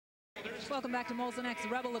Welcome back to Molson X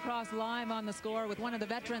Rebel Lacrosse live on the score with one of the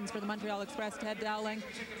veterans for the Montreal Express, Ted Dowling.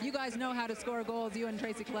 You guys know how to score goals. You and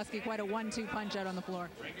Tracy Koleski, quite a 1-2 punch out on the floor.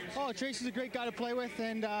 Oh, Tracy's a great guy to play with,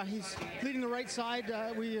 and he's leading the right side.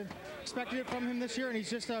 We expected it from him this year, and he's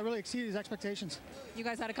just really exceeded his expectations. You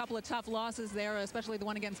guys had a couple of tough losses there, especially the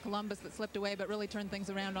one against Columbus that slipped away, but really turned things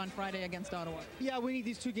around on Friday against Ottawa. Yeah, we need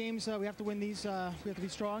these two games. We have to win these. We have to be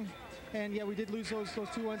strong. And yeah, we did lose those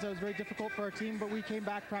two ones. That was very difficult for our team, but we came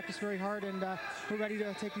back, practiced very hard, and we're ready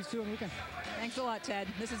to take these two on the weekend. Thanks a lot, Ted.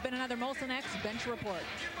 This has been another Molson X Bench Report.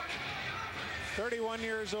 31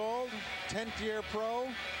 years old, 10th year pro,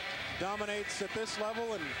 dominates at this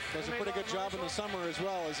level and does a pretty good job in the summer as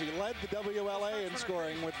well, as he led the WLA in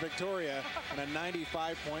scoring with Victoria in a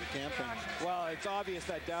 95-point campaign. Well, it's obvious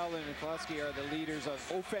that Dowling and Koleski are the leaders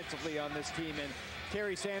offensively on this team, and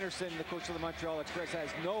Terry Sanderson, the coach of the Montreal Express, has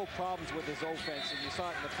no problems with his offense, and you saw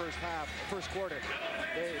it in the first quarter.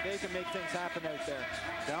 They can make things happen out there.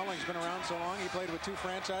 Dowling's been around so long, he played with two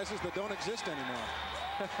franchises that don't exist anymore.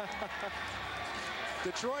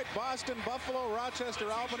 Detroit, Boston, Buffalo, Rochester,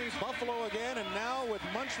 Albany, Buffalo again, and now with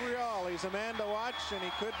Montreal. He's a man to watch, and he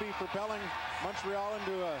could be propelling Montreal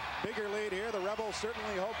into a bigger lead here. The Rebels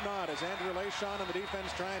certainly hope not, as Andrew Lachon and the defense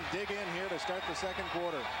try and dig in here to start the second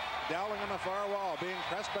quarter. Dowling on the far wall, being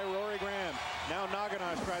pressed by Rory Graham. Now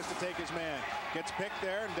Naganos tries to take his man. Gets picked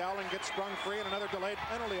there, and Dowling gets sprung free, and another delayed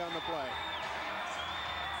penalty on the play.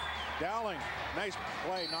 Dowling, nice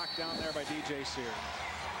play knocked down there by DJ Sear.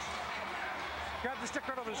 Grab the stick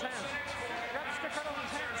right over his hands. Grab the stick right over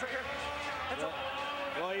his hands right here. That's up.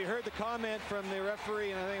 Well, you heard the comment from the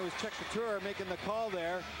referee, and I think it was Chuck Couture making the call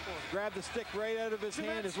there. Grab the stick right out of his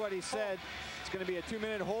hand is what he said. It's going to be a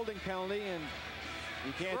 2-minute holding penalty, and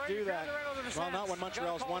you can't do that. Well, not when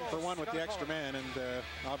Montreal's 1-for-1 with the extra man, and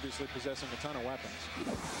obviously possessing a ton of weapons.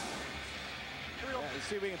 Yeah, let's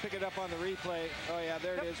see if we can pick it up on the replay. Oh yeah,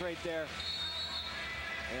 there it is right there.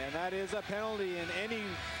 And that is a penalty in any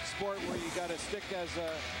sport where you got a stick as a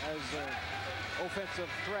offensive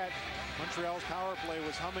threat. Montreal's power play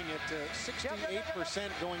was humming at 68%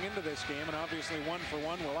 going into this game, and obviously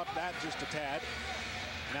 1-for-1 will up that just a tad.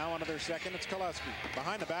 Now onto their second, it's Koleski.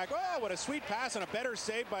 Behind the back, oh, what a sweet pass and a better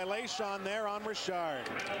save by Lachon there on Richard.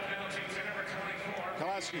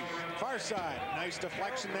 Koleski, far side, nice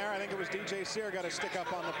deflection there. I think it was DJ Sear got a stick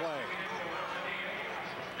up on the play.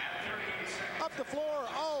 Up the floor,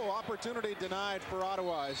 oh, opportunity denied for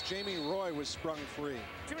Ottawa as Jamie Roy was sprung free.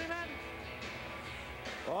 Too many men.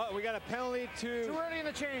 Well, we got a penalty Too early in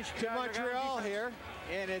the change. to Montreal here,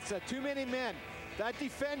 and it's too many men. That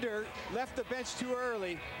defender left the bench too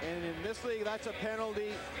early, and in this league, that's a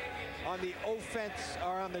penalty on the offense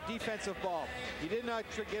or on the defensive ball. He did not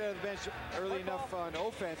get out of the bench early enough on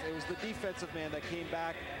offense. It was the defensive man that came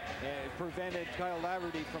back and prevented Kyle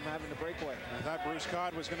Laverty from having the breakaway. I thought Bruce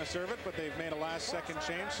Codd was going to serve it, but they've made a last-second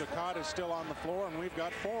change, so Codd is still on the floor, and we've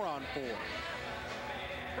got 4-on-4.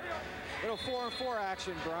 Little 4-on-4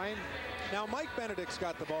 action, Brian. Now, Mike Benedict's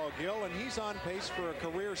got the ball, Gil, and he's on pace for a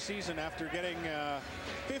career season after getting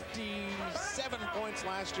 57 points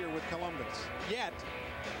last year with Columbus. Yet,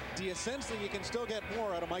 do you sense that you can still get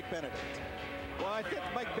more out of Mike Benedict? Well, I think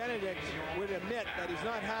Mike Benedict would admit that he's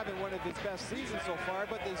not having one of his best seasons so far,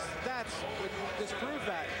 but the stats would disprove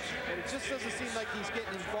that. But it just doesn't seem like he's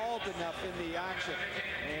getting involved enough in the action.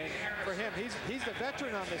 And for him, he's the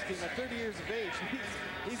veteran on this team at 30 years of age.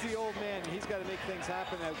 He's the old man. He's got to make things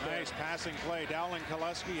happen out there. Nice passing play. Dowling,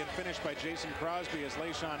 Koleski, and finished by Jason Crosby as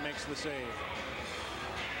Lachon makes the save.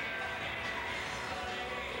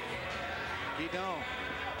 Guidon.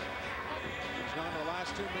 He's gone to the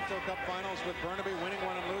last two Minto Cup finals with Burnaby, winning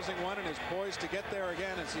one and losing one, and is poised to get there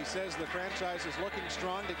again, as he says the franchise is looking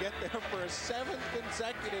strong to get there for a 7th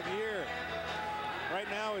consecutive year. Right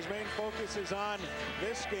now, his main focus is on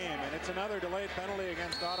this game, and it's another delayed penalty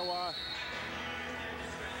against Ottawa.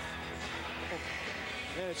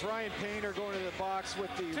 And it's Ryan Painter going to the box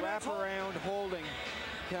with the wraparound holding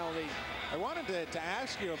penalty. I wanted to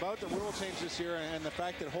ask you about the rule change this year and the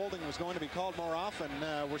fact that holding was going to be called more often.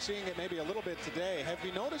 We're seeing it maybe a little bit today. Have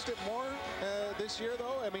you noticed it more this year,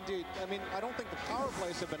 though? I mean, I don't think the power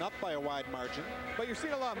plays have been up by a wide margin. But you're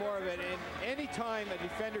seeing a lot more of it. And any time a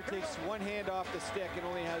defender takes one hand off the stick and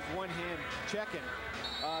only has one hand checking,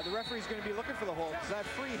 the referee's going to be looking for the hold, because that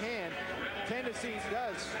free hand tendency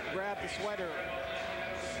does grab the sweater.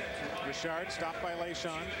 Richard stopped by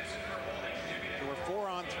Lachon. There were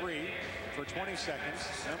 4-on-3 for 20 seconds.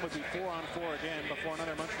 Then would be 4-on-4 again before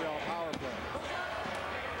another Montreal power play.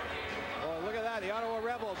 Well, look at that. The Ottawa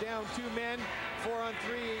Rebel down 2 men,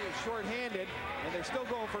 4-on-3 short-handed, and they're still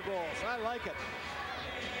going for goals. I like it.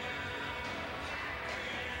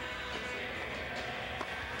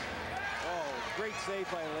 great save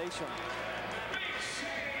by Lation.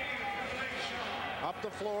 Up the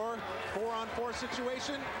floor, 4-on-4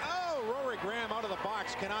 situation. Oh, Rory Graham out of the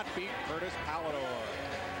box, cannot beat Curtis Palador.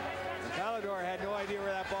 Palador had no idea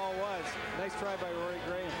where that ball was. Nice try by Rory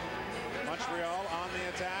Graham. Montreal on the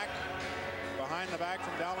attack. Behind the back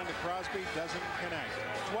from Dowling to Crosby, doesn't connect.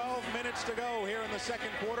 12 minutes to go here in the second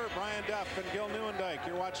quarter. Brian Duff and Gil Neuendijk.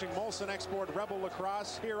 You're watching Molson Export Rebel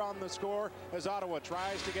Lacrosse here on The Score as Ottawa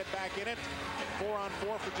tries to get back in it.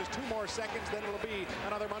 4-on-4 for just 2 more seconds, then it'll be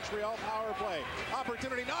another Montreal power play.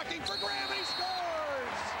 Opportunity knocking for Graham, and he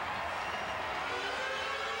scores!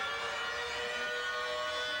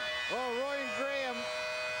 Well, Roy Graham,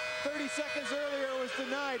 30 seconds earlier was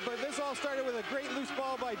denied, but this all started with a great loose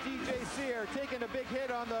ball by DJ Sear, taking a big hit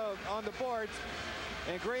on the boards,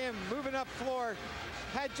 and Graham moving up floor,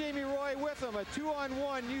 had Jamie Roy with him, a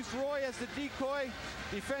 2-on-1, used Roy as the decoy.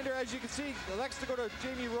 Defender, as you can see, elects to go to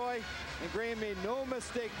Jamie Roy, and Graham made no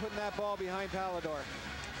mistake putting that ball behind Palador.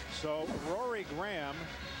 So Rory Graham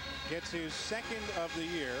gets his second of the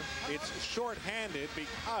year. It's shorthanded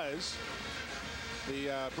because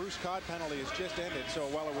the Bruce Codd penalty has just ended. So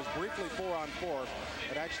while it was briefly 4-on-4,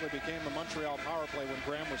 it actually became the Montreal power play when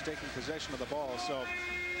Graham was taking possession of the ball. So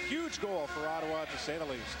huge goal for Ottawa, to say the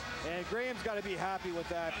least. And Graham's got to be happy with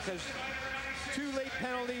that, because 2 late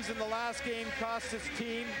penalties in the last game cost his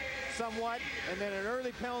team somewhat, and then an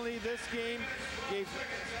early penalty this game gave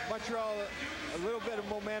Montreal a little bit of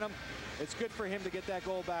momentum. It's good for him to get that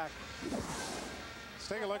goal back. Let's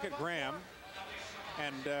take a look at Graham.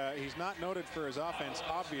 And he's not noted for his offense,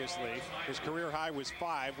 obviously. His career high was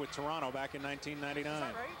 5 with Toronto back in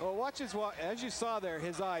 1999. Well, watch his, as you saw there,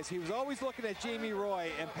 his eyes. He was always looking at Jamie Roy,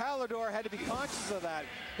 and Palador had to be conscious of that,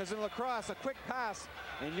 because in lacrosse, a quick pass,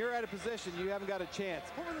 and you're out of position, you haven't got a chance.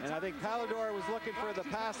 And I think Palador was looking for the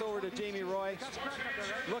pass over to Jamie Roy,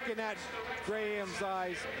 looking at Graham's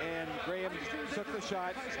eyes, and Graham took the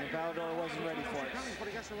shot, and Palador wasn't ready for it.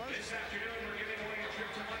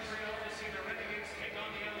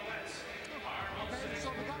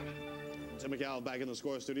 Tim McCall back in the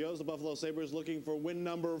Score studios. The Buffalo Sabres looking for win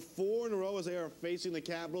number 4 in a row as they are facing the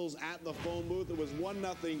Capitals at the phone booth. It was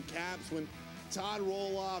 1-0 Caps when Todd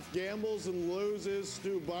Roloff gambles and loses.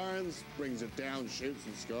 Stu Barnes brings it down, shoots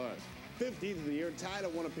and scores. 15th of the year, tied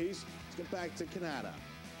at 1 apiece. Let's get back to Canada.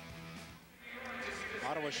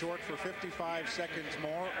 Ottawa short for 55 seconds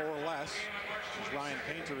more or less, as Ryan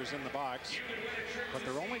Painter is in the box. But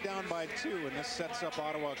they're only down by 2, and this sets up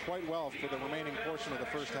Ottawa quite well for the remaining portion of the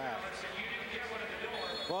first half.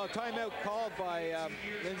 Well, a timeout called by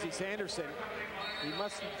Lindsey Sanderson. He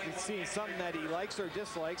must be seeing something that he likes or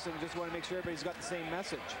dislikes, and just want to make sure everybody's got the same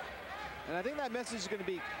message. And I think that message is going to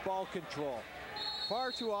be ball control.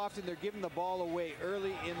 Far too often they're giving the ball away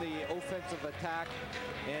early in the offensive attack,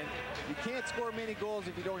 and you can't score many goals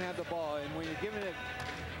if you don't have the ball. And when you're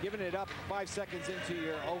giving it up 5 seconds into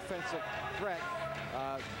your offensive threat,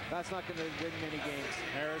 that's not going to win many games.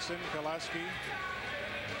 Harrison, Koleski,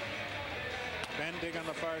 Bendig on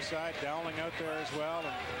the far side, Dowling out there as well,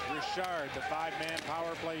 and Richard, the 5-man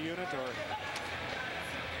power play unit, or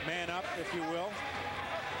man up, if you will.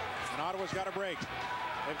 And Ottawa's got a break.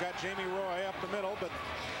 They've got Jamie Roy up the middle, but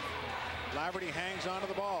Laverty hangs onto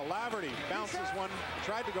the ball. Laverty bounces one,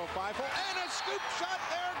 tried to go 5-hole, and a scoop shot,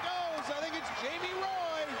 there goes. I think it's Jamie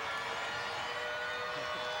Roy.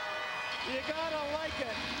 You gotta like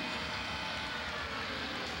it.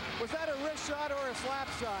 Was that a wrist shot or a slap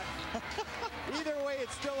shot? Either way,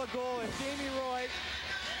 it's still a goal, and Jamie Roy,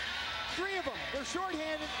 3 of them. They're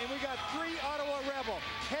shorthanded, and we got 3 Ottawa Rebel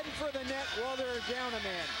heading for the net while they're down a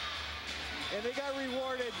man. And they got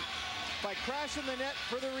rewarded by crashing the net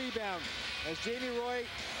for the rebound, as Jamie Roy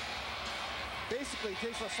basically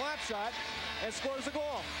takes a slap shot and scores a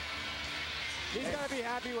goal. He's got to be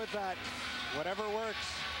happy with that. Whatever works.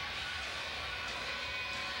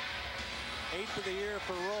 8th of the year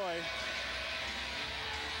for Roy.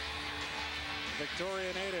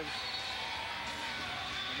 Victoria native.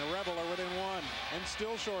 And the Rebel are within 1 and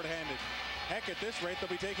still shorthanded. Heck, at this rate, they'll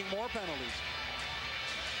be taking more penalties.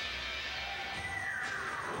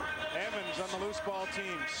 Evans on the loose ball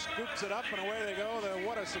team scoops it up, and away they go.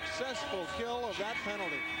 What a successful kill of that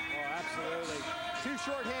penalty. Oh, absolutely. 2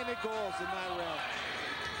 shorthanded goals in that round.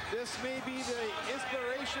 This may be the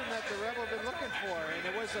inspiration that the Rebel have been looking for, and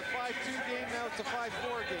it was a 5-2 game, now it's a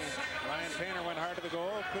 5-4 game. Ryan Painter went hard to the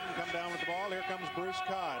goal, couldn't come down with the ball. Here comes Bruce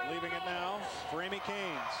Codd, leaving it now for Amy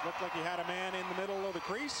Caines. Looked like he had a man in the middle of the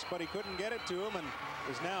crease, but he couldn't get it to him, and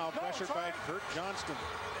is now pressured by Kurt Johnston.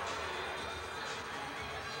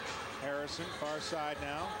 Harrison, far side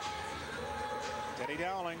now. Teddy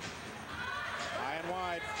Dowling, high and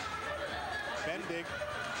wide. Bendig.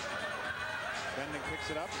 Bendig picks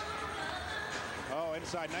it up. Oh,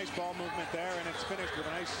 inside, nice ball movement there, and it's finished with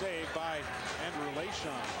a nice save by Andrew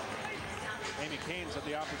Lachon. Amy Kane's had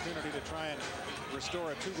the opportunity to try and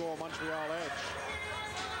restore a 2-goal Montreal edge.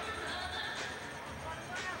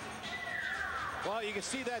 Well, you can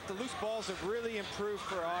see that the loose balls have really improved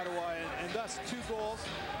for Ottawa, and thus 2 goals.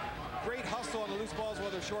 Great hustle on the loose balls while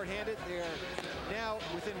they're shorthanded. They're now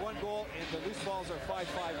within 1 goal, and the loose balls are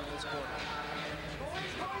 5-5 in this quarter.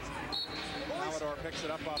 Amador picks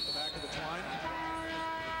it up off the back of the twine.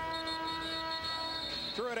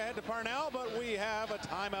 Threw it ahead to Parnell, but we have a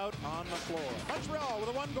timeout on the floor. Montreal with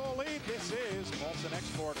a 1-goal lead. This is Molson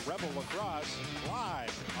Export Rebel Lacrosse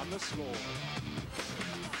live on The Score.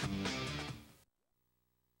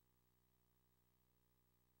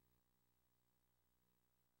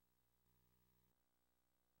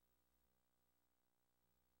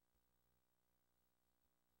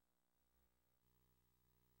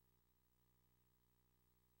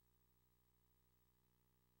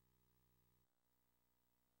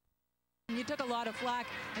 You took a lot of flack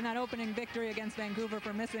in that opening victory against Vancouver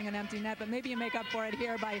for missing an empty net, but maybe you make up for it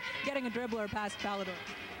here by getting a dribbler past Palador.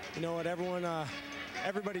 You know what,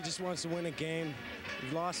 everybody just wants to win a game.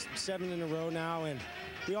 We've lost 7 in a row now, and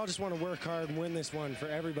we all just want to work hard and win this one for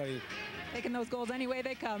everybody. Taking those goals any way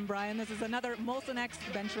they come, Brian. This is another Molson X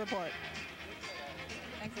Bench Report.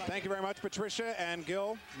 Thanks a lot. Thank you very much, Patricia and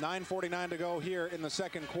Gil. 9:49 to go here in the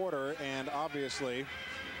second quarter, and obviously,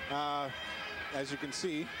 as you can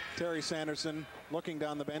see, Terry Sanderson looking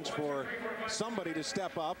down the bench for somebody to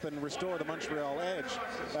step up and restore the Montreal edge.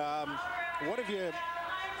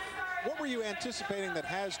 What were you anticipating that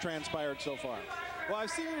has transpired so far? Well, I've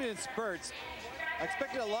seen it in spurts. I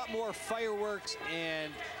expected a lot more fireworks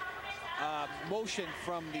and motion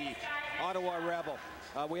from the Ottawa Rebel.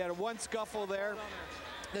 We had one scuffle there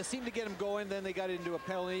that seemed to get them going. Then they got into a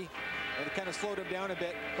penalty, and it kind of slowed them down a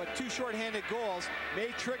bit. But 2 shorthanded goals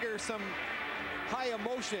may trigger some high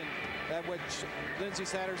emotion that which Lindsay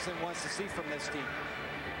Sanderson wants to see from this team.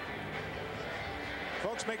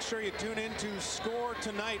 Folks, make sure you tune in to Score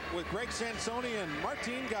Tonight with Greg Sansoni and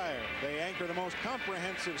Martine Geyer. They anchor the most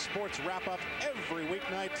comprehensive sports wrap-up every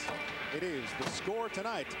weeknight. It is the Score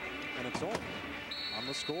Tonight, and it's only on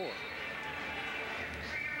The Score.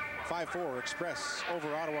 5-4 Express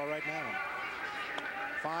over Ottawa right now.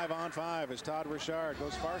 5-on-5 as Todd Richard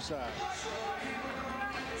goes far side.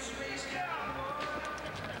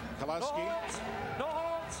 Kaleski. No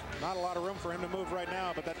holds. Not a lot of room for him to move right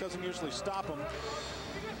now, but that doesn't usually stop him.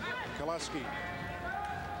 Kaleski.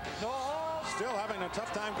 No holds. Still having a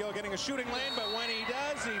tough time, Gil, getting a shooting lane, but when he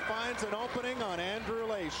does, he finds an opening on Andrew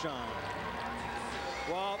Lachon.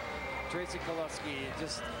 Well, Tracy Kaleski,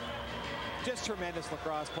 just tremendous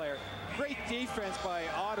lacrosse player. Great defense by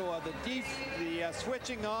Ottawa. The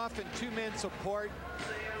switching off and 2-man support,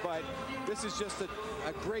 but this is just a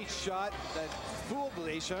great shot that fooled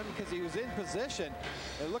Lachon because he was in position.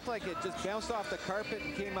 It looked like it just bounced off the carpet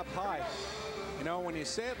and came up high. You know, when you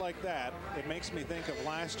say it like that, it makes me think of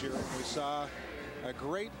last year. We saw a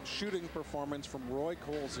great shooting performance from Roy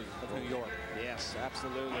Colsey of New York. Yes,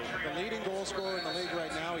 absolutely. The leading goal scorer in the league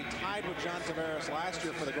right now. He tied with John Tavares last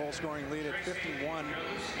year for the goal scoring lead at 51.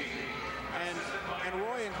 And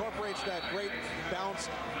Roy incorporates that great bounce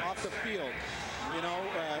off the field, you know,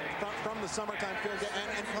 from the summertime field.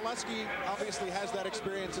 And Kaleski obviously has that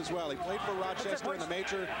experience as well. He played for Rochester in the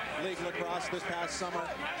Major League Lacrosse this past summer.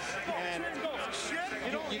 And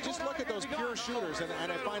you just look at those pure shooters,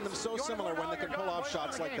 and I find them so similar when they can pull off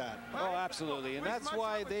shots like that. Oh, absolutely. And that's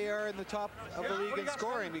why they are in the top of the league in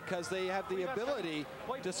scoring, because they have the ability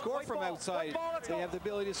to score from outside. They have the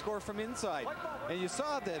ability to score from inside. And you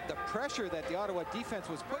saw the pressure that the Ottawa defense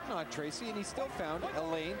was putting on Tracy, and he still found a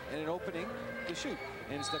lane and an opening to shoot.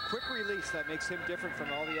 And it's the quick release that makes him different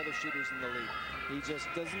from all the other shooters in the league. He just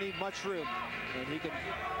doesn't need much room, and he can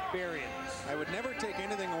bury it. I would never take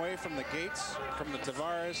anything away from the Gates, from the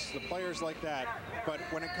Tavares, the players like that. But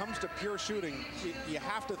when it comes to pure shooting, you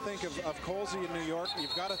have to think of Colsey in New York.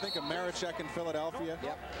 You've got to think of Maricek in Philadelphia.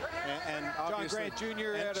 Yep. And John Grant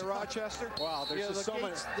Jr. out of Rochester. Wow, there's just so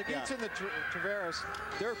much. The Gates and the Tavares,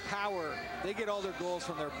 their power, they get all their goals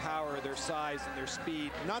from their power, their size, and their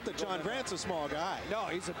speed. Not that John Grant's a small guy. No,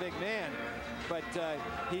 he's a big man, but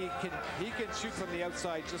he can shoot from the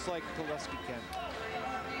outside just like Kaleski can.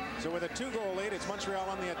 So with a 2-goal lead, it's Montreal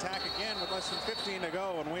on the attack again with less than 15 to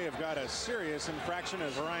go, and we have got a serious infraction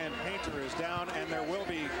as Ryan Painter is down, and there will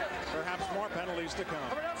be perhaps more penalties to come.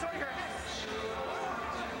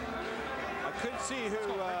 I couldn't see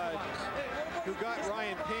who got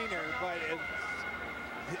Ryan Painter, but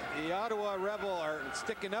the Ottawa Rebel are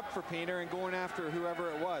sticking up for Painter and going after whoever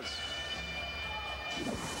it was.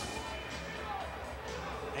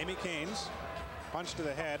 Amy Caines, punch to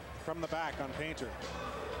the head from the back on Painter.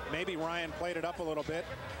 Maybe Ryan played it up a little bit.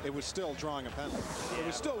 It was still drawing a penalty. It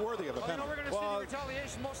was still worthy of a penalty. Well,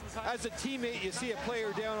 as a teammate, you see a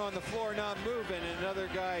player down on the floor not moving and another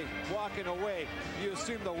guy walking away. You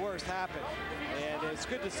assume the worst happened. And it's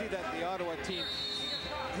good to see that the Ottawa team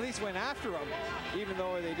at least went after him, even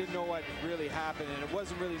though they didn't know what really happened. And it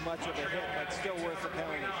wasn't really much of a hit, but still worth the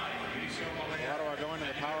penalty. Ottawa going to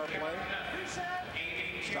the power play.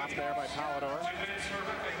 Stopped there by Palador.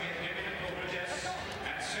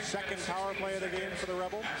 Second power play of the game for the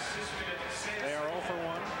Rebels. They are 0 for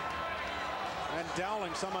 1. And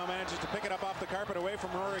Dowling somehow manages to pick it up off the carpet away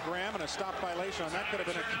from Rory Graham, and a stop violation on that could have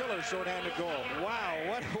been a killer shorthanded goal. Wow,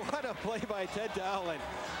 what a play by Ted Dowling.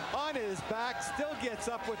 On his back, still gets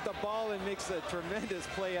up with the ball and makes a tremendous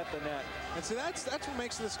play at the net. And see, that's what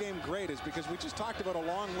makes this game great, is because we just talked about a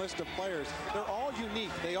long list of players. They're all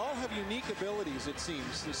unique. They all have unique abilities, it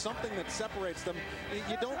seems. There's something that separates them.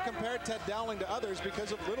 You don't compare Ted Dowling to others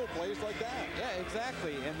because of little plays like that. Yeah,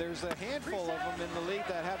 exactly. And there's a handful of them in the league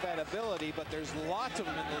that have that ability, but there's lots of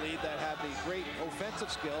them in the league that have the great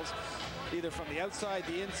offensive skills, either from the outside,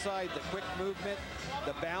 the inside, the quick movement,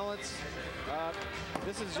 the balance.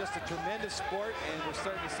 This is just a tremendous sport, and we're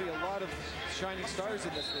starting to see a lot of shining stars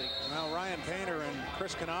in this league. Now, Ryan Painter and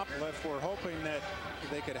Chris Knopliff were hoping that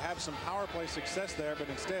they could have some power play success there, but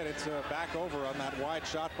instead it's back over on that wide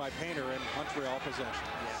shot by Painter in Montreal possession.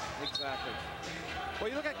 Yeah, exactly. Well,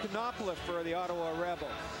 you look at Knopliff for the Ottawa Rebel.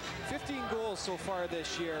 15 goals so far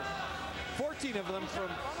this year. 14 of them from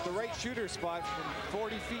the right shooter spot from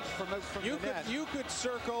 40 feet from out from the net. You could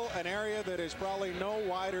circle an area that is probably no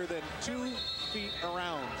wider than 2 feet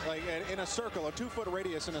around, like in a circle, a 2-foot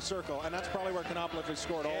radius in a circle, and that's probably where Knopliff has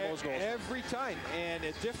scored all those goals. Every time, and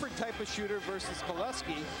a different type of shooter versus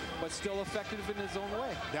Koleski, but still effective in his own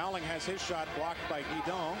way. Dowling has his shot blocked by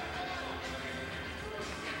Guidon.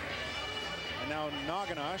 And now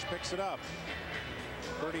Naganash picks it up.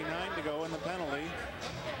 39 to go in the penalty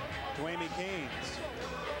to Amy Caines.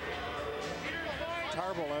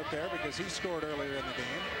 Tarbell out there because he scored earlier in the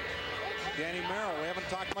game. Danny Merrill, we haven't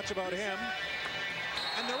talked much about him.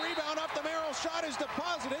 And the rebound off the Merrill shot is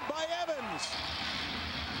deposited by Evans.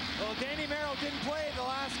 Well, Danny Merrill didn't play the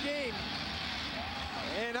last game.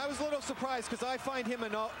 And I was a little surprised because I find him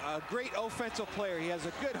a great offensive player. He has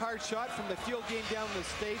a good hard shot from the field game down in the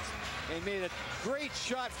States and made a great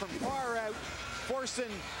shot from far out,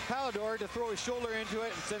 forcing Palador to throw his shoulder into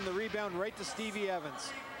it and send the rebound right to Stevie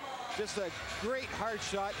Evans. Just a great hard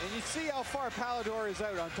shot, and you see how far Palador is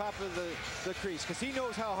out on top of the crease, because he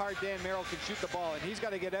knows how hard Dan Merrill can shoot the ball, and he's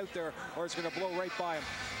got to get out there or it's going to blow right by him.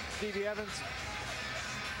 Stevie Evans,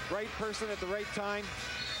 right person at the right time,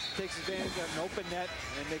 takes advantage of an open net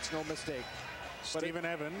and makes no mistake. Stephen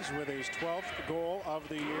Evans with his 12th goal of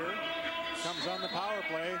the year comes on the power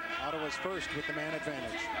play. Ottawa's first with the man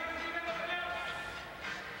advantage.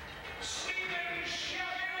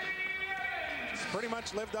 Pretty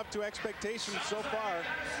much lived up to expectations so far.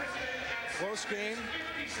 Close game,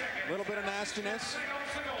 a little bit of nastiness.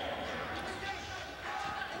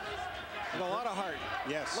 And a lot of heart.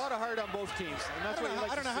 Yes. A lot of heart on both teams. And that's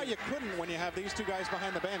I don't know how you couldn't when you have these two guys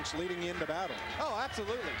behind the bench leading you into battle. Oh,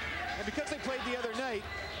 absolutely. And because they played the other night,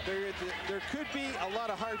 there could be a lot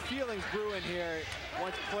of hard feelings brewing here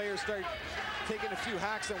once players start taking a few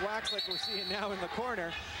hacks and whacks like we're seeing now in the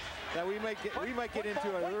corner. That we might get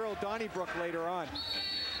into a real Donnybrook later on.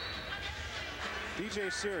 DJ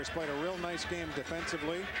Sears played a real nice game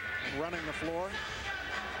defensively, running the floor.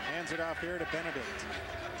 Hands it off here to Benedict.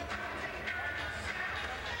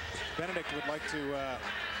 Benedict would like to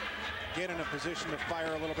get in a position to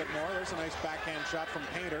fire a little bit more. There's a nice backhand shot from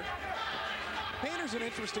Painter. Painter's an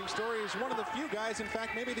interesting story. He's one of the few guys, in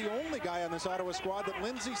fact, maybe the only guy on this Ottawa squad that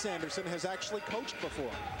Lindsay Sanderson has actually coached before.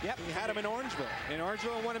 Yep. He had him in Orangeville. In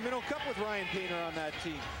Orangeville, won a Minnow Cup with Ryan Painter on that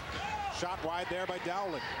team. Shot wide there by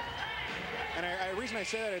Dowling. And the reason I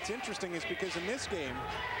say that it's interesting is because in this game,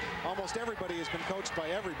 almost everybody has been coached by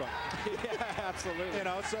everybody. Yeah, absolutely. You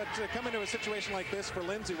know, so to come into a situation like this for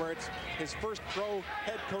Lindsay, where it's his first pro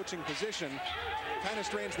head coaching position, kind of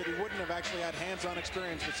strange that he wouldn't have actually had hands-on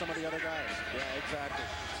experience with some of the other guys. Yeah, exactly.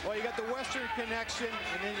 Well, you got the Western connection,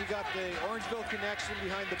 and then you got the Orangeville connection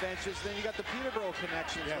behind the benches. Then you got the Peterborough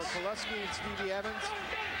connection. Yes. So Koleski and Stevie Evans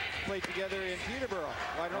played together in Peterborough.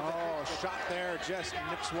 Well, I don't think shot there, just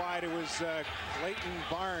nips wide. It was Clayton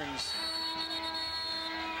Barnes.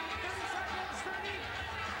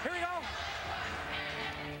 Here we go.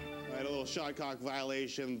 All right, a little shot clock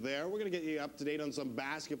violation there. We're going to get you up to date on some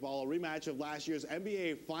basketball. A rematch of last year's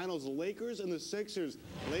NBA Finals, the Lakers and the Sixers.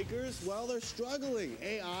 Lakers, well, they're struggling.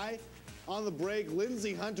 AI on the break.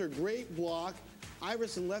 Lindsey Hunter, great block.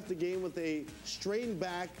 Iverson left the game with a strained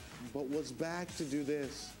back, but was back to do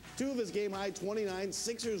this. 2 of his game-high 29.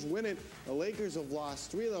 Sixers win it. The Lakers have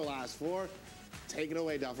lost 3 of their last 4. Take it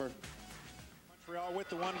away, Duffer. Montreal with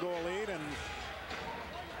the 1-goal lead, and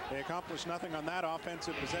they accomplished nothing on that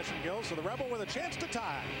offensive possession kill, so the Rebel with a chance to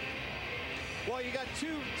tie. Well, you got 2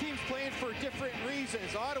 teams playing for different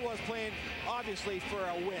reasons. Ottawa's playing, obviously, for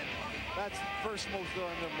a win. That's first most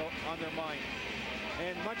on their mind.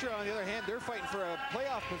 And Montreal, on the other hand, they're fighting for a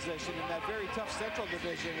playoff position in that very tough Central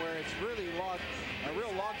Division where it's really a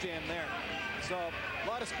real logjam there. So a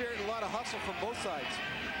lot of spirit and a lot of hustle from both sides.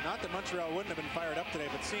 Not that Montreal wouldn't have been fired up today,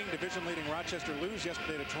 but seeing division-leading Rochester lose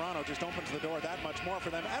yesterday to Toronto just opens the door that much more for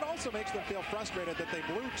them. And also makes them feel frustrated that they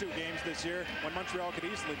blew 2 games this year when Montreal could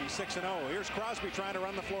easily be 6-0. Here's Crosby trying to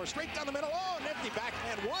run the floor straight down the middle. Oh, nifty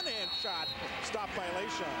backhand, one-hand shot stopped by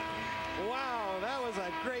Leishon. Wow, that was a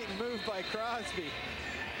great move by Crosby.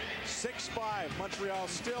 6-5, Montreal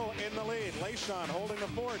still in the lead. Leishon holding the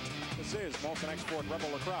fort. This is Molson Export Rebel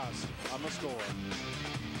Lacrosse on the score.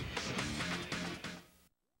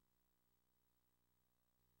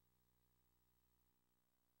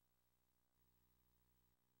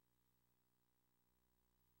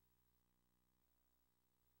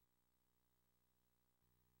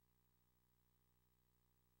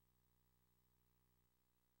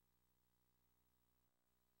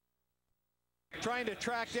 Trying to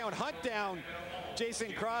hunt down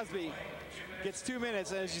Jason Crosby. Gets 2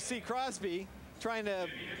 minutes. As you see, Crosby trying to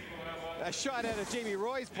a shot out of Jamie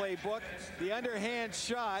Roy's playbook. The underhand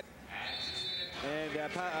shot. And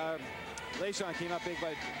Leishon came up big,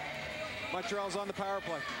 but Montreal's on the power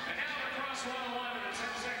play.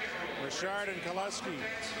 Richard and Koleski,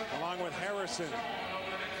 along with Harrison.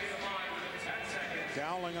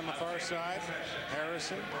 Dowling on the far side.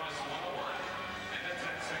 Harrison.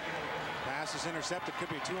 Pass is intercepted. Could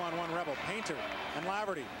be a 2-on-1 Rebel. Painter and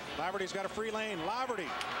Laverty. Laverty's got a free lane. Laverty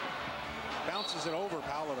bounces it over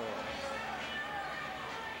Palador.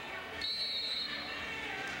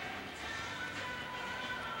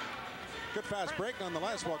 Good fast break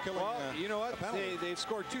nonetheless while killing. Well, you know what? They've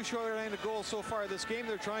scored 2 short-handed goals so far this game.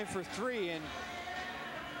 They're trying for 3, and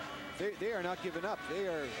they are not giving up.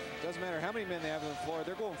 Doesn't matter how many men they have on the floor.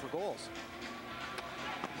 They're going for goals.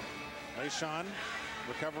 Leishon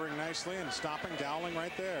recovering nicely and stopping Dowling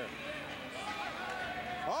right there.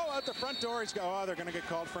 Oh, out the front door he's go. Oh, they're going to get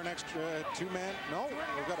called for an extra 2-man. No,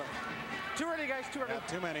 we've got a. Too early, guys. Too early. Yeah,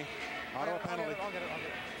 too many. Ottawa penalty. I'll get it.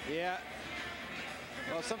 Yeah.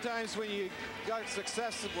 Well, sometimes when you got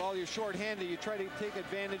success while you're shorthanded, you try to take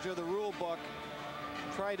advantage of the rule book,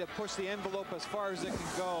 try to push the envelope as far as it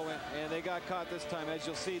can go, and they got caught this time. As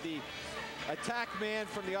you'll see, the attack man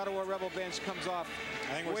from the Ottawa Rebel bench comes off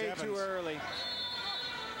way too early.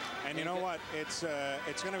 And you know what? It's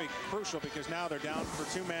going to be crucial because now they're down for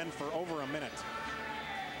 2 men for over a minute.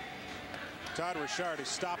 Todd Richard is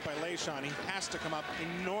stopped by Leishon. He has to come up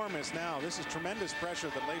enormous now. This is tremendous pressure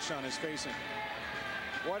that Leishon is facing.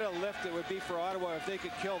 What a lift it would be for Ottawa if they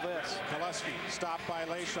could kill this. Koleski stopped by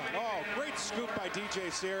Leishon. Oh, great scoop by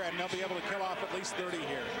DJ Sear, and they'll be able to kill off at least 30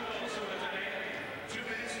 here.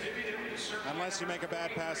 Unless you make a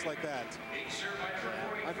bad pass like that.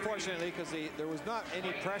 Unfortunately, because there was not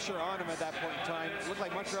any pressure on him at that point in time. It looked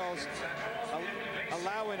like Montreal's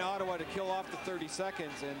allowing Ottawa to kill off the 30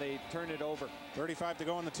 seconds, and they turned it over. 35 to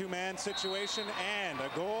go in the 2-man situation, and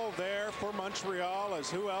a goal there for Montreal as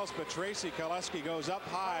who else but Tracy Koleski goes up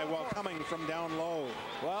high while coming from down low.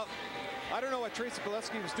 Well, I don't know what Tracy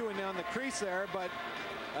Koleski was doing down the crease there, but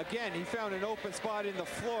again, he found an open spot in the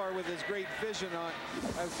floor with his great vision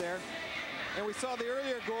out there. And we saw the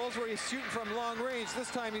earlier goals where he's shooting from long range.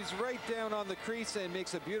 This time he's right down on the crease and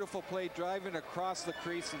makes a beautiful play, driving across the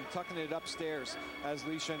crease and tucking it upstairs as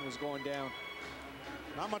Leishon was going down.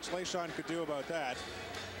 Not much Leishon could do about that.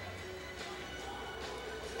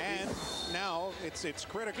 And now it's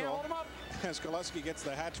critical as Koleski gets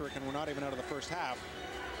the hat trick, and we're not even out of the first half,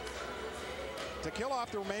 to kill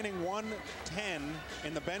off the remaining 1:10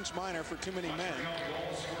 in the bench minor for too many men.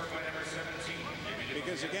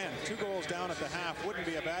 Because again, 2 goals down at the half wouldn't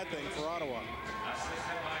be a bad thing for Ottawa.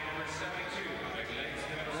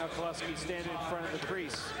 Now Koleski standing in front of the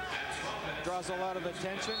crease. Draws a lot of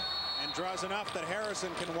attention. And draws enough that Harrison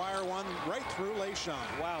can wire one right through Leishon.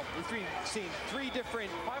 Wow, we've seen 3 different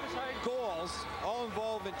goals, all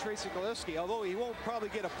involving Tracy Koleski, although he won't probably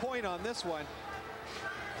get a point on this one.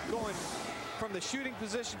 Going from the shooting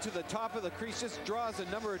position to the top of the crease, just draws a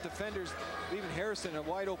number of defenders, leaving Harrison a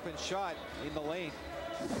wide open shot in the lane.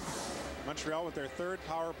 Montreal with their 3rd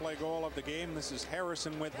power play goal of the game. This is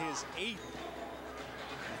Harrison with his 8th.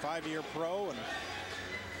 A 5-year pro and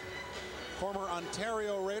former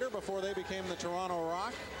Ontario Raider before they became the Toronto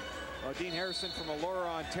Rock. Well, Dean Harrison from Aurora,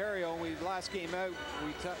 Ontario. We last game out,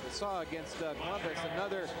 we saw against Columbus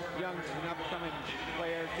another young and upcoming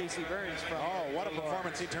player, Casey Burns from. Oh, what a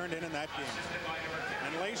performance he turned in that game.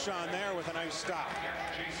 And Leishon there with a nice stop.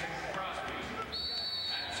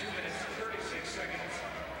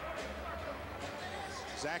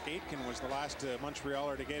 Zach Aitken was the last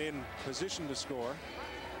Montrealer to get in position to score.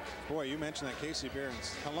 Boy, you mentioned that, Casey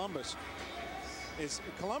Burns.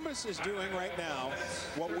 Columbus is doing right now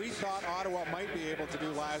what we thought Ottawa might be able to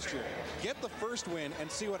do last year. Get the first win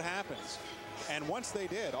and see what happens. And once they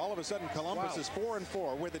did, all of a sudden Columbus is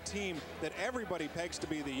 4-4 with a team that everybody pegs to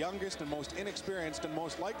be the youngest and most inexperienced and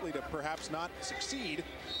most likely to perhaps not succeed.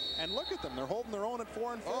 And look at them, they're holding their own at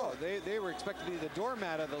 4-4. Oh, they were expected to be the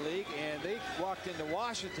doormat of the league, and they walked into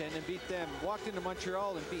Washington and beat them, walked into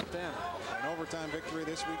Montreal and beat them. An overtime victory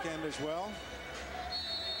this weekend as well.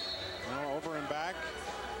 Now over and back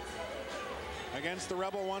against the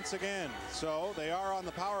Rebel once again. So they are on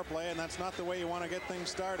the power play, and that's not the way you want to get things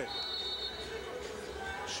started.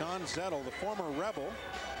 Sean Zettel, the former Rebel,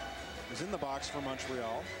 is in the box for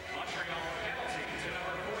Montreal.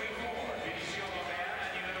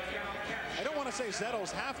 I don't want to say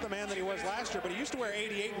Zettel's half the man that he was last year, but he used to wear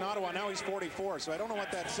 88 in Ottawa. Now he's 44, so I don't know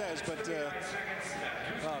what that says, but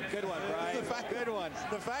oh, good one, Brian. Good one.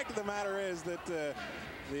 The fact of the matter is that the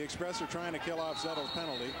Express are trying to kill off Zettel's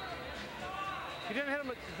penalty. He didn't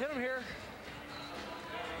hit him here.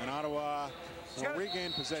 And Ottawa will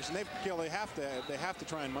regain possession. They have to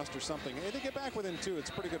try and muster something. If they get back within 2, it's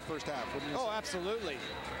a pretty good first half, wouldn't you say? Oh, absolutely.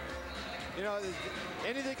 You know,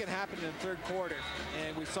 anything can happen in the 3rd quarter.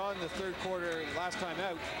 And we saw in the 3rd quarter last time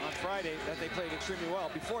out on Friday that they played extremely well.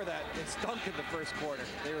 Before that, it stunk in the 1st quarter.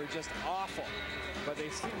 They were just awful. But they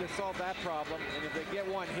seem to solve that problem. And if they get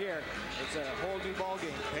one here, it's a whole new ball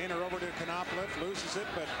game. Painter over to Knopliffe, loses it,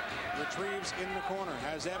 but retrieves in the corner.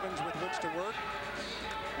 Has Evans with which to work.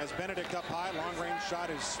 Has Benedict up high. Long-range shot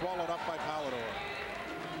is swallowed up by Pallador.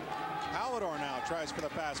 Pallador now tries for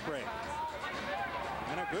the fast break.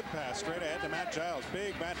 And a good pass straight ahead to Matt Giles.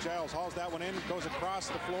 Big Matt Giles hauls that one in, goes across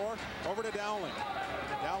the floor, over to Dowling.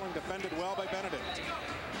 Dowling defended well by Benedict.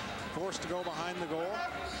 Forced to go behind the goal.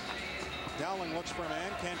 Dowling looks for a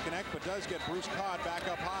man, can't connect, but does get Bruce Codd back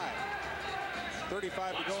up high.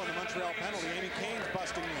 35 to go in the Montreal penalty. Amy Kane's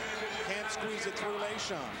busting in. Can't squeeze it through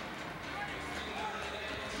Leishon.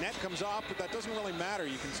 Net comes off, but that doesn't really matter.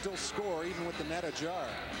 You can still score even with the net ajar.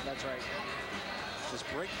 That's right. Just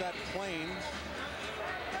break that plane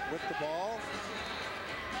with the ball.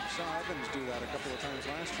 Saw Evans do that a couple of times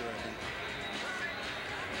last year, I think.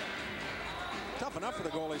 Tough enough for the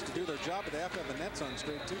goalies to do their job, but they have to have the nets on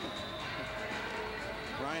straight too.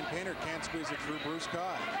 Ryan Painter can't squeeze it through Bruce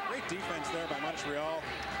Codd. Great defense there by Montreal.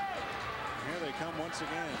 Here they come once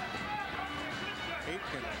again.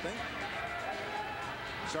 Aitken, I think.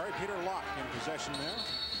 Sorry, Peter Locke in possession there.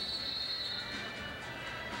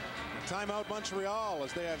 Timeout Montreal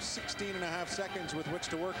as they have 16.5 seconds with which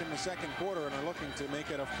to work in the 2nd quarter and are looking to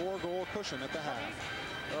make it a 4-goal cushion at the half.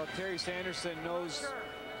 Well, Terry Sanderson knows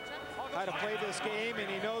how to play this game, and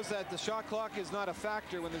he knows that the shot clock is not a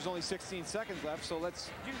factor when there's only 16 seconds left. So let's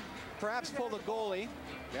perhaps pull the goalie.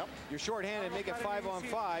 Yep. You're shorthanded, make it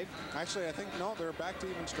 5-on-5. Actually, I think, no, they're back to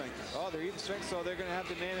even strength. Oh, they're even strength, so they're going to have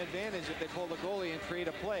the man advantage if they pull the goalie and create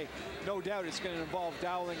a play. No doubt it's going to involve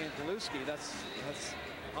Dowling and Paluski. That's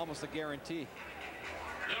almost a guarantee.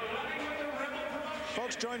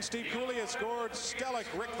 Folks, join Steve Cooley has scored. Stellick,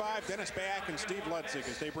 Rick Vive, Dennis Back, and Steve Lutzig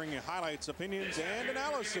as they bring you highlights, opinions, and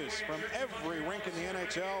analysis from every rink in the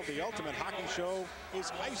NHL. The ultimate hockey show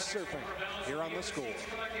is ice surfing here on The Score.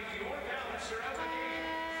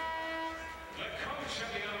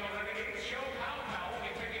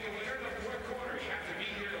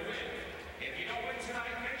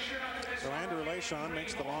 So Andrew Leishon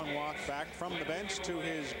makes the long walk back from the bench to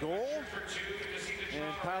his goal.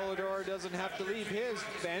 And Pallador doesn't have to leave his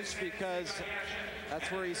bench because that's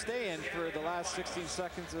where he's staying for the last 16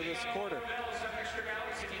 seconds of this quarter.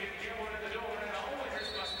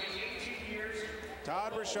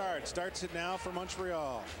 Todd Richard starts it now for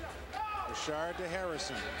Montreal. Richard to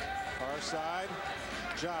Harrison. Far side,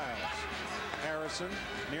 Giles. Harrison,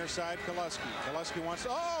 near side, Kelusky. Kelusky wants,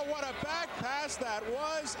 oh, what a back pass that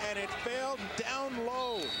was, and it failed down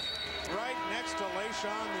low. Right next to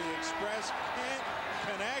Leishon, the Express can't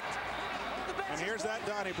connect. And here's that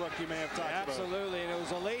Donnybrook you may have talked about. Absolutely, and it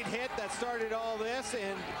was a late hit that started all this,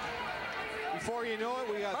 and before you know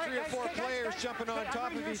it, we got three or four players jumping on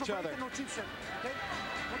top of each other. No cheap shit, okay?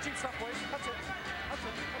 No cheap stuff, boys. That's it. That's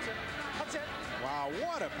it. That's it. That's it. Wow,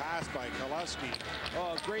 what a pass by Koleski.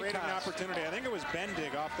 Oh, great Creating an pass. opportunity. I think it was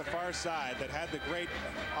Bendig off the far side that had the great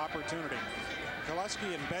opportunity.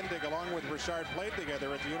 Koleski and Bendig, along with Richard, played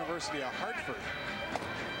together at the University of Hartford.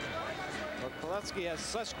 Well, Koleski has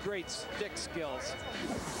such great stick skills.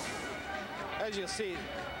 As you'll see,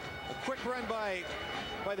 a quick run by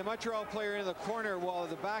the Montreal player into the corner while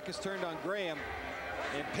the back is turned on Graham.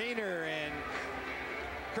 And Painter and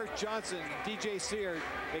Kirk Johnson, DJ Sear,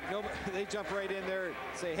 they jump right in there and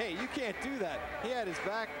say, hey, you can't do that. He had his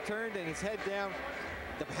back turned and his head down.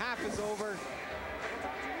 The half is over.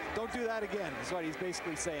 Don't do that again, is what he's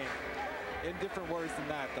basically saying. In different words than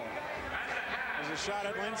that, though. There's a shot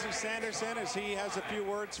at Lindsay Sanderson as he has a few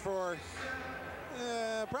words for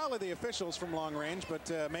probably the officials from long range,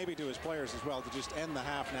 but maybe to his players as well, to just end the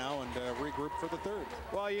half now and regroup for the third.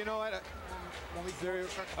 Well, you know what? Their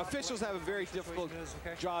officials have a very difficult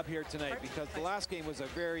job here tonight because the last game was a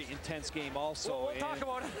very intense game also. We'll talk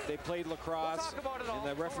about it. They played lacrosse, and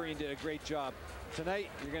the refereeing did a great job. Tonight,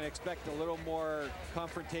 you're going to expect a little more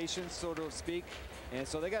confrontation, so to speak. And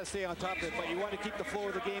so they got to stay on top of it, but you want to keep the flow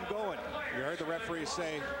of the game going. You heard the referee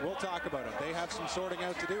say, we'll talk about it. They have some sorting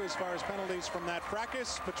out to do as far as penalties from that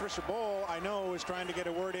fracas. Patricia Bowl, I know, is trying to get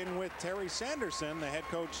a word in with Terry Sanderson, the head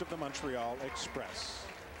coach of the Montreal Express.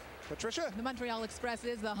 Patricia? The Montreal Express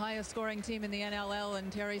is the highest scoring team in the NLL, and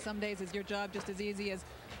Terry, some days is your job just as easy as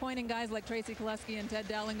pointing guys like Tracy Koleski and Ted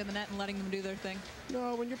Dowling to the net and letting them do their thing.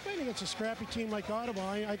 No, when you're playing against a scrappy team like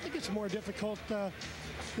Ottawa, I think it's more difficult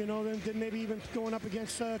you know, than maybe even going up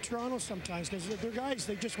against Toronto sometimes, because they're guys,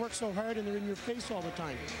 they just work so hard and they're in your face all the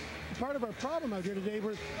time. Part of our problem out here today,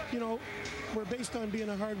 we're based on being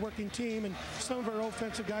a hard-working team, and some of our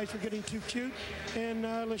offensive guys are getting too cute, and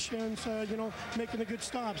LeShan's, making the good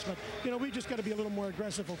stops. But, we just got to be a little more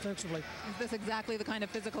aggressive offensively. Is this exactly the kind of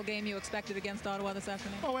physical game you expected against Ottawa this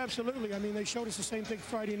afternoon? Oh, absolutely. I mean, they showed us the same thing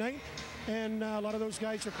Friday night, and a lot of those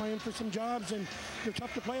guys are playing for some jobs, and they're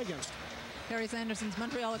tough to play against. Terry Sanderson's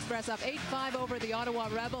Montreal Express up 8-5 over the Ottawa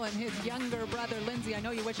Rebel, and his younger brother, Lindsay. I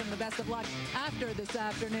know you wish him the best of luck after this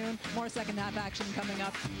afternoon. More second half action coming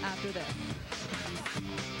up after this.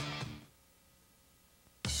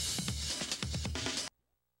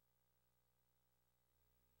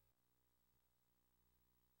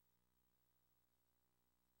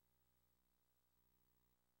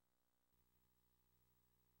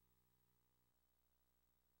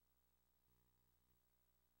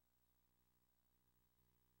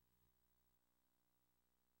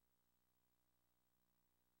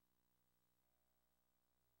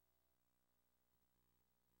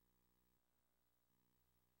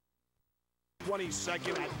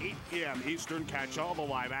 #22 at 8 p.m. Eastern. Catch all the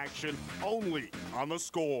live action only on The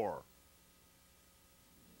Score.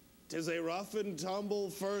 'Tis a rough and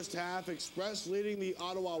tumble first half. Express leading the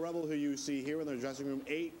Ottawa Rebel, who you see here in their dressing room.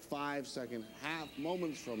 8-5 second half.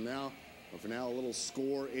 Moments from now, but for now, a little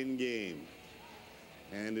score in game.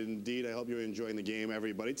 And indeed, I hope you're enjoying the game,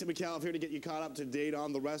 everybody. Tim McAuliffe here to get you caught up to date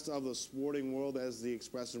on the rest of the sporting world as the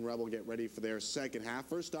Express and Rebel get ready for their second half.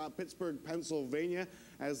 First stop, Pittsburgh, Pennsylvania,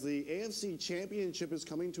 as the AFC Championship is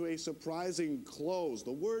coming to a surprising close.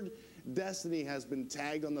 The word destiny has been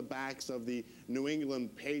tagged on the backs of the New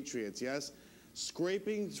England Patriots, yes?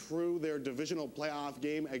 Scraping through their divisional playoff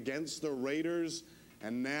game against the Raiders,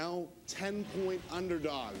 and now 10-point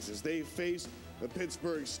underdogs as they face the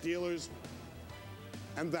Pittsburgh Steelers.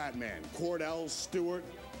 And that man, Cordell Stewart,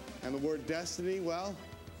 and the word destiny, well,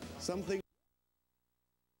 something.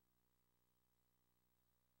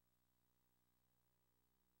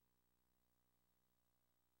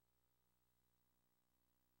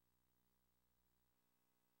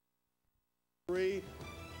 Three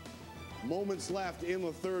moments left in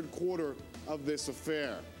the third quarter of this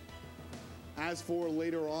affair. As for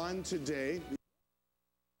later on today,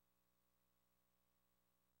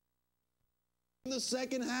 in the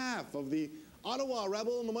second half of the Ottawa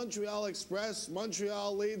Rebel and the Montreal Express,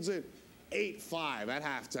 Montreal leads it 8-5 at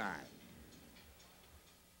halftime.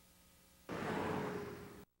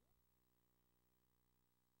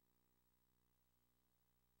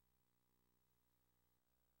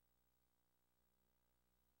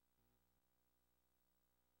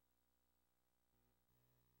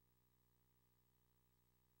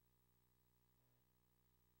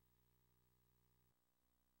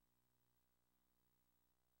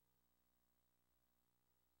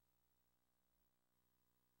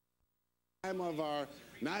 Of our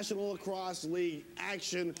National Lacrosse League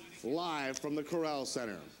action live from the Corral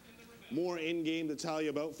Center. More in-game to tell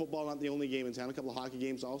you about. Football not the only game in town. A couple of hockey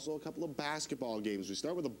games, also a couple of basketball games. We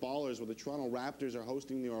start with the Ballers, where the Toronto Raptors are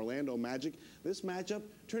hosting the Orlando Magic. This matchup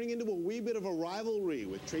turning into a wee bit of a rivalry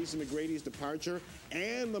with Tracy McGrady's departure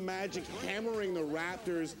and the Magic hammering the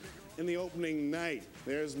Raptors in the opening night.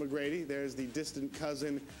 There's McGrady. There's the distant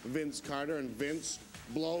cousin Vince Carter, and Vince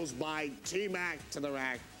blows by T-Mac to the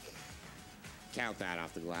rack. Count that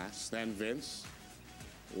off the glass. Then Vince,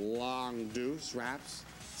 long deuce, wraps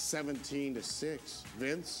 17-6.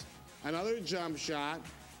 Vince, another jump shot.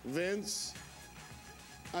 Vince,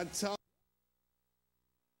 a tough.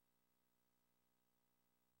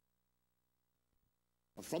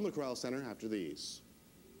 From the Corral Center after these.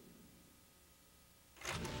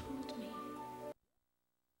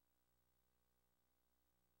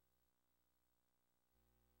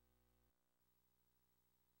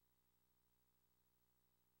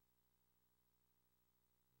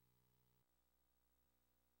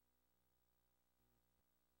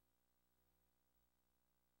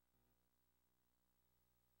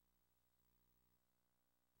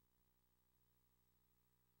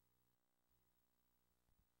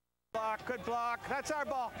 Block, good block. That's our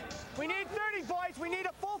ball. We need 30, boys. We need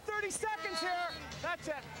a full 30 seconds here. That's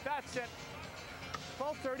it. That's it.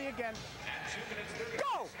 Full 30 again.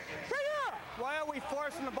 Go! Right here! Why are we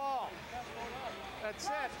forcing the ball? That's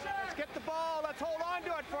it. Let's get the ball. Let's hold on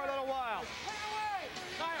to it for a little while.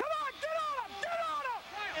 Come on, get on him! Get on him!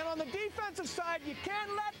 And on the defensive side, you can't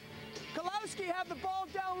let Kalowski have the ball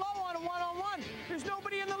down low on a one-on-one. There's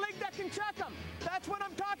nobody in the league that can check him. That's what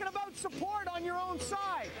I'm talking about, support on your own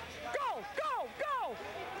side. Go, go, go!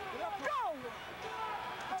 Go!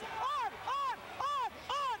 On, on, on,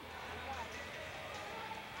 on!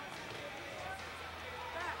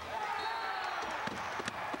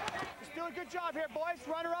 Just do a good job here, boys.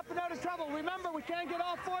 Runner up and out of trouble. Remember, we can't get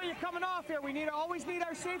all four of you coming off here. We always need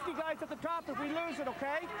our safety guys at the top if we lose it,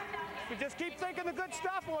 okay? We just keep thinking the good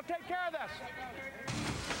stuff and we'll take care of this.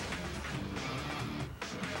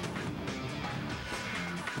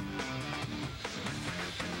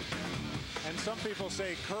 And some people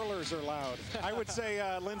say curlers are loud. I would say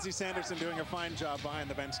Lindsay Sanderson doing a fine job behind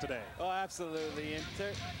the bench today. Oh, absolutely. And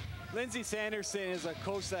Lindsay Sanderson is a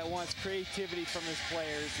coach that wants creativity from his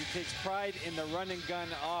players. He takes pride in the run and gun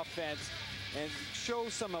offense and show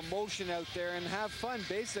some emotion out there and have fun,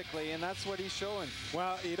 basically, and that's what he's showing.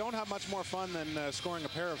 Well, you don't have much more fun than scoring a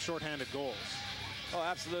pair of shorthanded goals. Oh,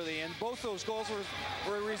 absolutely, and both those goals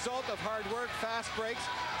were a result of hard work, fast breaks,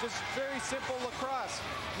 just very simple lacrosse.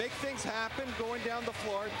 Make things happen going down the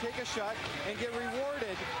floor, take a shot, and get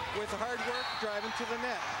rewarded with hard work driving to the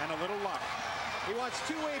net. And a little luck. He wants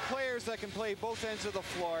two-way players that can play both ends of the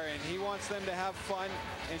floor, and he wants them to have fun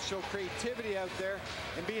and show creativity out there,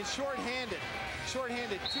 and being shorthanded 2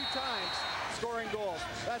 times, scoring goals.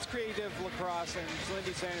 That's creative lacrosse, and it's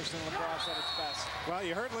Lindsay Sanderson lacrosse at its best. Well,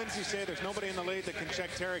 you heard Lindsay say there's nobody in the league that can check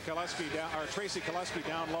Tracy Kalowski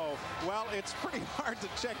down low. Well, it's pretty hard to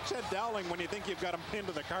check Ched Dowling when you think you've got him pinned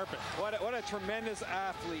to the carpet. What a tremendous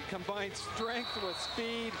athlete. Combines strength with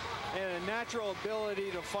speed and a natural ability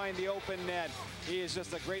to find the open net. He is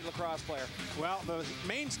just a great lacrosse player. Well, the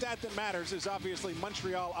main stat that matters is obviously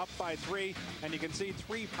Montreal up by 3, and you can see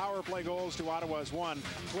 3 power play goals to Ottawa's 1.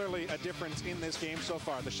 Clearly a difference in this game so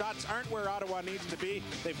far. The shots aren't where Ottawa needs to be.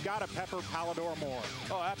 They've got to pepper Pallador more.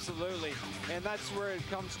 Oh, absolutely. And that's where it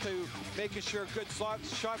comes to making sure good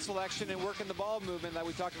shot selection and working the ball movement that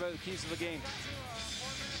we talked about, the keys of the game.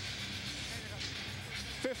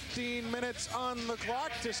 15 minutes on the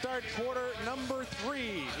clock to start quarter number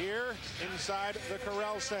 3 here inside the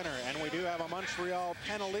Corral Center. And we do have a Montreal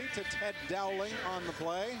penalty to Ted Dowling on the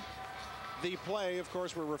play. The play, of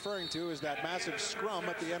course, we're referring to is that massive scrum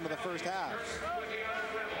at the end of the first half.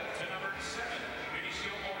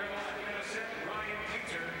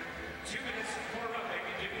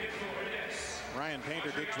 Ryan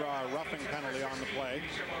Painter did draw a roughing penalty on the play.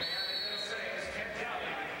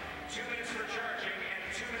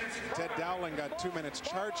 Ted Dowling got 2 minutes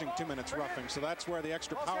charging, 2 minutes roughing, so that's where the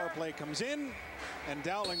extra power play comes in, and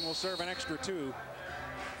Dowling will serve an extra 2,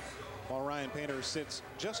 while Ryan Painter sits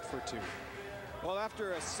just for 2. Well,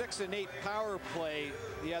 after a 6 and 8 power play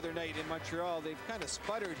the other night in Montreal, they've kind of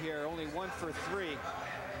sputtered here, only 1 for 3.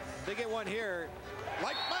 They get one here.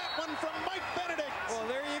 Like that one from Mike Benedict. Well,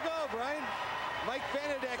 there you go, Brian. Mike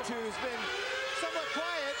Benedict, who's been somewhat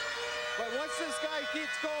quiet, but once this guy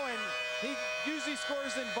gets going, he usually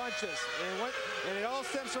scores in bunches, and it all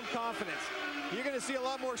stems from confidence. You're going to see a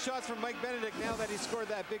lot more shots from Mike Benedict now that he scored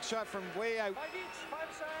that big shot from way out.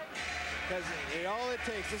 Because all it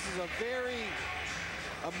takes, this is a very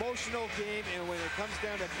emotional game, and when it comes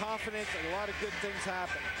down to confidence, a lot of good things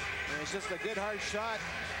happen. And it's just a good hard shot.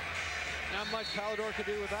 Not much Palador could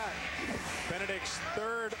do with that. Benedict's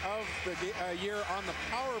third of the year on the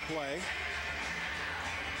power play.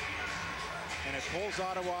 And it pulls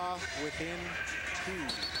Ottawa within 2.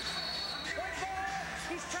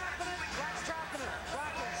 He's trapping it. Black's trapping it.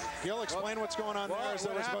 Black is. Gil, explain what's going on there.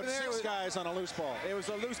 There was about 6 guys on a loose ball. It was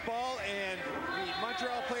a loose ball, and the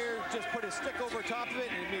Montreal player just put his stick over top of it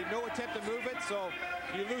and made no attempt to move it. So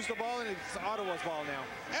you lose the ball, and it's Ottawa's ball now.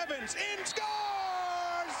 Evans in,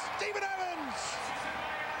 scores! Stephen Evans!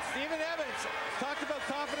 Stephen Evans talked about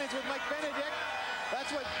confidence with Mike Benedict.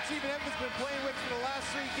 That's what Stephen Evans has been playing with for the last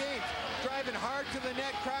 3 games. Driving hard to the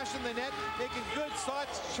net, crashing the net, making good shot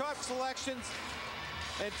selections,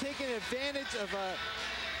 and taking advantage of a,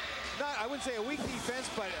 I wouldn't say a weak defense,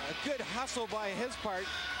 but a good hustle by his part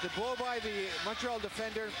to blow by the Montreal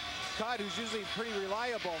defender, Todd, who's usually pretty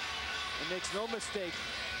reliable and makes no mistake.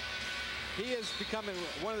 He is becoming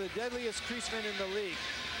one of the deadliest creasemen in the league,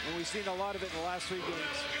 and we've seen a lot of it in the last 3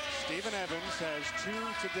 games. Stephen Evans has 2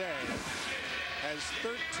 today, has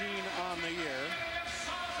 13 on the year,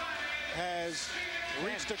 has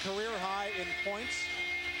reached a career high in points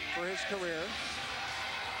for his career.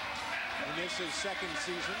 And this is 2nd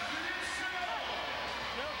season.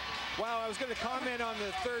 Wow, I was going to comment on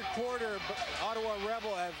the 3rd quarter, but Ottawa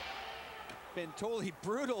Rebel have been totally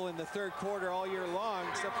brutal in the 3rd quarter all year long,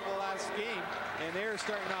 except for the last game, and they're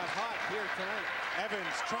starting out hot here tonight.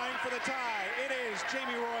 Evans trying for the tie. It is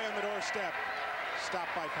Jamie Roy on the doorstep.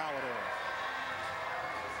 Stopped by Palador.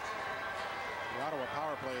 The Ottawa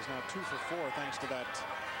power play is now 2 for 4 thanks to that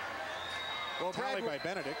tally by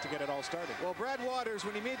Benedict to get it all started. Well, Brad Waters,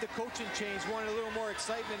 when he made the coaching change, wanted a little more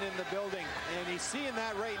excitement in the building, and he's seeing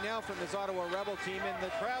that right now from this Ottawa Rebel team, and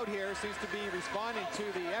the crowd here seems to be responding to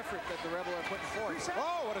the effort that the Rebel are putting forth.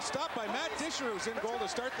 Oh, what a stop by Matt Disher, who's in goal to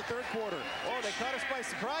start the 3rd quarter. Oh, they caught us by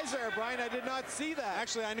surprise there, Brian. I did not see that.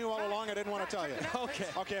 Actually, I knew all along. I didn't want to tell you. Okay.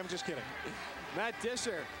 Okay, I'm just kidding. Matt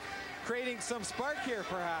Disher creating some spark here,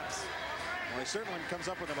 perhaps. Well, he certainly comes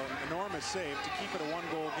up with an enormous save to keep it a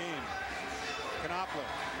 1-goal game.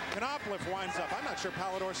 Knopfler winds up. I'm not sure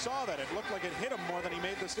Palador saw that. It looked like it hit him more than he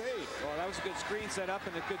made the save. Well, that was a good screen set up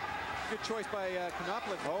and a good choice by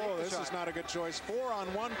Knopfler. Oh, this is not a good choice.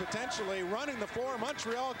 4-on-1 potentially. Running the floor.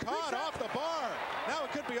 Montreal caught off the bar. Now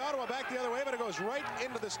it could be Ottawa back the other way, but it goes right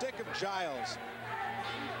into the stick of Giles.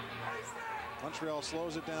 Montreal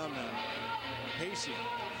slows it down now. Pacey,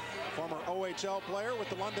 former OHL player with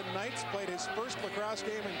the London Knights, played his first lacrosse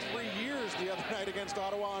game in 3 years the other night against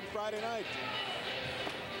Ottawa on Friday night.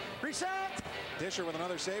 Reset! Disher with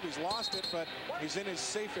another save. He's lost it, but he's in his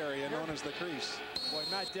safe area known as the crease. Boy,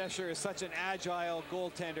 Matt Disher is such an agile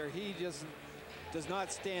goaltender. He just does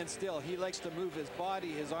not stand still. He likes to move his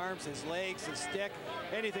body, his arms, his legs, his stick,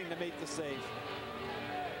 anything to make the save.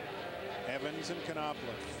 Evans and Knopfler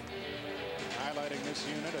highlighting this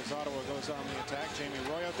unit as Ottawa goes on the attack. Jamie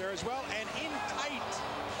Roy out there as well, and in tight.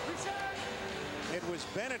 It was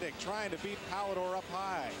Benedict trying to beat Palador up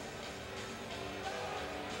high.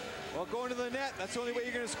 Well, going to the net, that's the only way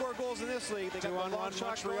you're going to score goals in this league. They got 2-on-1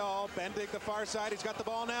 Montreal. Bendig the far side. He's got the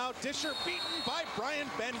ball now. Disher beaten by Brian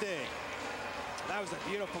Bendig. That was a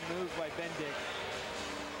beautiful move by Bendig.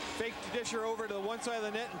 Faked Disher over to the one side of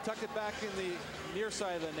the net and tucked it back in the near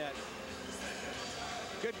side of the net.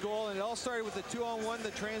 Good goal, and it all started with the 2-on-1,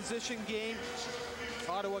 the transition game.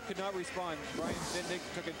 Ottawa could not respond. Brian Bendig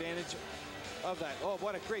took advantage of that. Oh,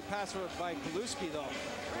 what a great pass by Kaluski, though.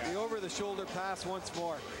 The over-the-shoulder pass once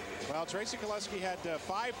more. Well, Tracy Kaluski had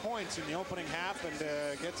 5 points in the opening half and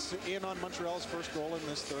gets in on Montreal's first goal in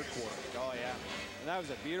this 3rd quarter. Oh, yeah. And that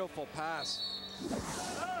was a beautiful pass.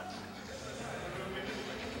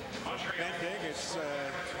 Bendig, it's, I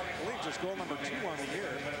believe, just goal number 2 on the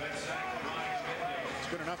year.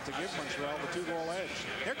 It's good enough to give Montreal the 2-goal edge.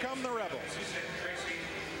 Here come the Rebels.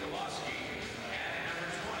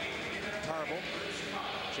 Tarble,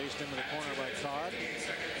 chased into the corner by Todd.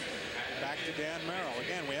 Back to Dan Merrill.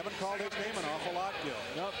 Again, we haven't called his name an awful lot, Gil.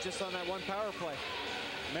 Nope, just on that one power play.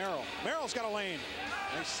 Merrill. Merrill's got a lane.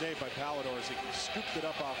 Nice save by Palador as he scooped it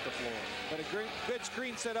up off the floor. But a good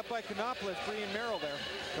screen set up by Knopfler, freeing Merrill there.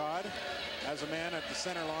 Todd has a man at the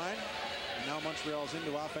center line. And now Montreal's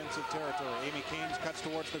into offensive territory. Amy Caines cuts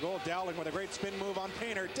towards the goal. Dowling with a great spin move on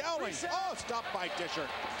Painter. Dowling! Oh, stopped by Disher.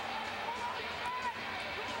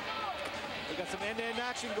 We got some end-to-end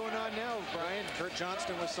action going on now, Brian. Kurt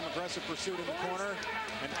Johnston with some aggressive pursuit in the corner.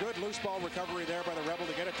 And good loose ball recovery there by the Rebel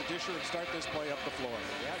to get it to Disher and start this play up the floor.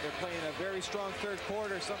 Yeah, they're playing a very strong 3rd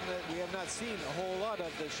quarter, something that we have not seen a whole lot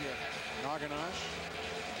of this year. Naganash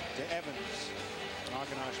to Evans.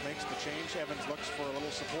 Nakanosh makes the change. Evans looks for a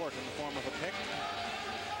little support in the form of a pick.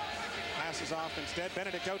 Passes off instead.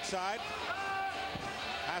 Benedict outside.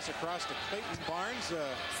 Pass across to Clayton Barnes.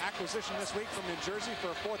 Acquisition this week from New Jersey for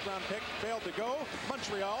a 4th-round pick. Failed to go.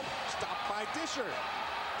 Montreal stopped by Disher.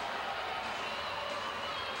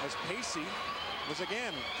 As Pacey was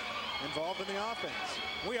again involved in the offense.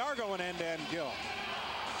 We are going end-to-end, Gil.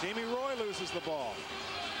 Jamie Roy loses the ball.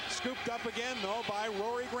 Scooped up again, though, by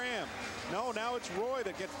Rory Graham. No, now it's Roy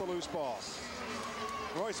that gets the loose ball.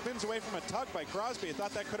 Roy spins away from a tug by Crosby. I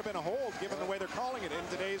thought that could have been a hold, given the way they're calling it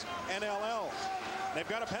in today's NLL. They've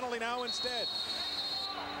got a penalty now instead.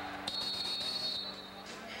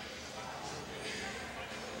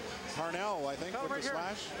 Parnell, I think, with the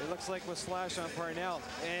slash. It looks like with slash on Parnell.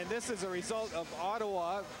 And this is a result of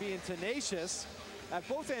Ottawa being tenacious at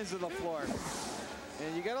both ends of the floor.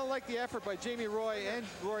 And you gotta like the effort by Jamie Roy and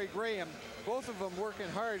Rory Graham. Both of them working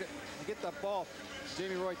hard to get that ball.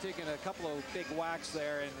 Jamie Roy taking a couple of big whacks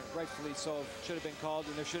there, and rightfully so. Should have been called,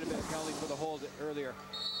 and there should have been a penalty for the hold earlier.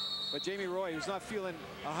 But Jamie Roy, who's not feeling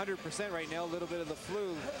 100% right now, a little bit of the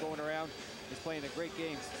flu going around, is playing a great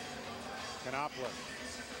game. Knopfler.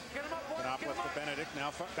 Knopfler to Benedict.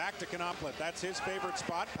 Now back to Knopfler. That's his favorite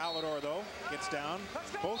spot. Pallador, though, gets down.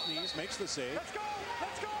 Both knees, makes the save.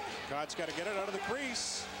 Codd's got to get it out of the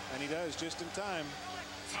crease, and he does just in time.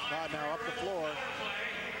 Codd now up the floor.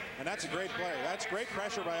 And that's a great play. That's great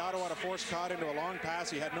pressure by Ottawa to force Codd into a long pass.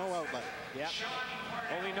 He had no outlet. Yeah.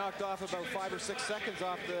 Only knocked off about 5 or 6 seconds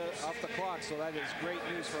off the clock, so that is great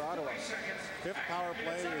news for Ottawa. 5th power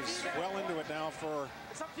play is well into it now for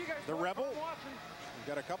the Rebel. We've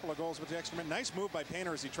got a couple of goals with the extra minute. Nice move by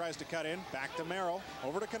Painter as he tries to cut in. Back to Merrill.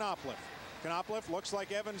 Over to Knopfler. Knopfler looks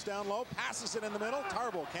like Evans down low. Passes it in the middle.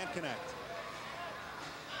 Tarble can't connect.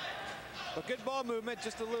 But good ball movement.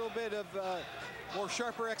 Just a little bit of more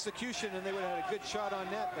sharper execution, and they would have had a good shot on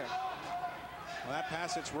net there. Well, that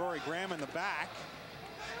pass hits Rory Graham in the back.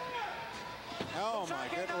 Oh my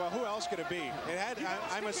goodness. Well, who else could it be?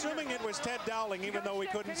 I'm assuming it was Ted Dowling, even though we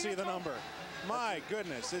couldn't see the number. My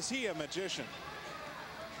goodness, is he a magician?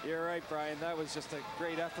 You're right, Brian. That was just a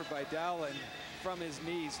great effort by Dowling from his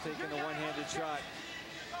knees, taking a one-handed shot.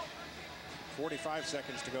 45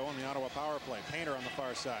 seconds to go on the Ottawa power play. Painter on the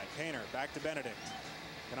far side. Painter back to Benedict.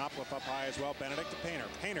 Knopfler up high as well. Benedict to Painter.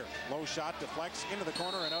 Painter, low shot, deflects into the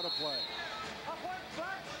corner and out of play.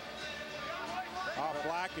 Off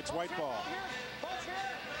Black, it's white ball.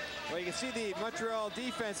 Well, you can see the Montreal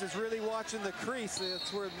defense is really watching the crease.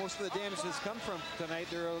 That's where most of the damage has come from tonight.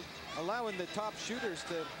 They're allowing the top shooters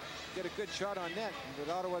to get a good shot on net, but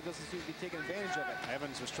Ottawa doesn't seem to be taking advantage of it.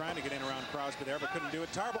 Evans was trying to get in around Crosby there, but couldn't do it.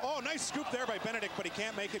 Tarble, oh, nice scoop there by Benedict, but he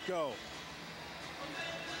can't make it go.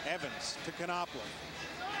 Evans to Knopfler.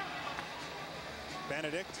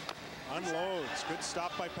 Benedict unloads. Good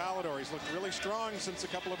stop by Pallador. He's looked really strong since a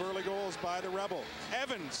couple of early goals by the Rebel.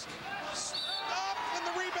 Evans, stop, and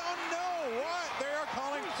the rebound, no, what? They are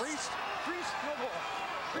calling crease.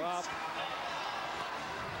 Well,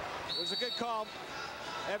 it was a good call.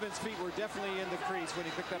 Evans' feet were definitely in the crease when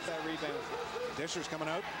he picked up that rebound. Disher's coming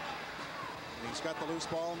out. And he's got the loose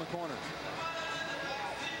ball in the corner.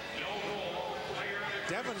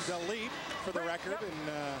 Devin DeLeap, for the record,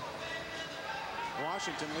 in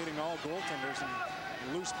Washington, leading all goaltenders in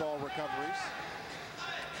loose ball recoveries.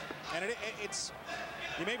 And it's,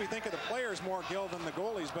 you maybe think of the players more, Gil, than the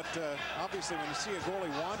goalies, but obviously when you see a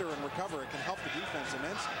goalie wander and recover, it can help the defense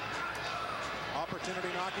immensely. Opportunity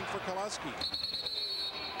knocking for Kelusky.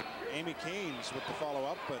 Amy Caines with the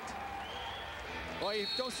follow-up, but... Well, you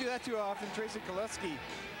don't see that too often. Tracy Kelusky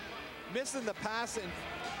missing the pass and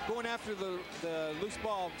going after the loose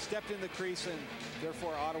ball, stepped in the crease, and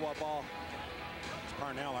therefore Ottawa ball.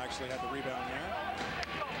 Parnell actually had the rebound there.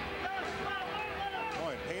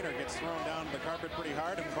 Boy, Painter gets thrown down to the carpet pretty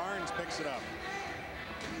hard, and Barnes picks it up.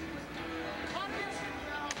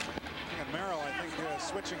 And Merrill, I think,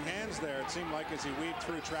 switching hands there, it seemed like, as he weaved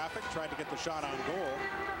through traffic, tried to get the shot on goal.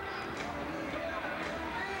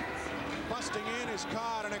 Busting in is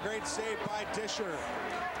Codd, and a great save by Disher.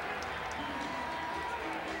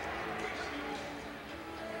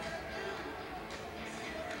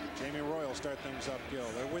 Jamie Roy will start things up, Gil.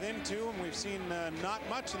 They're within 2, and we've seen not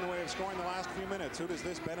much in the way of scoring the last few minutes. Who does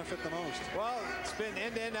this benefit the most? Well, it's been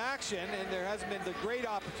end-to-end action, and there hasn't been the great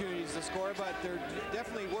opportunities to score, but they're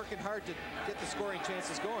definitely working hard to get the scoring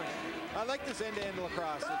chances going. I like this end-to-end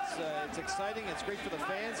lacrosse. It's exciting, it's great for the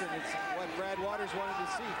fans, and it's what Brad Waters wanted to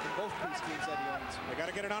see from both these teams that he owns. They got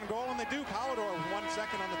to get it on goal, and they do. Pallador 1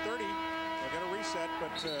 second on the 30. They'll get a reset,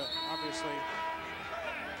 but obviously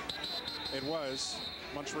it was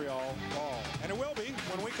Montreal ball. And it will be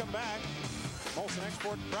when we come back. Molson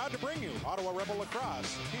Export proud to bring you Ottawa Rebel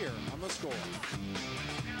Lacrosse here on The Score.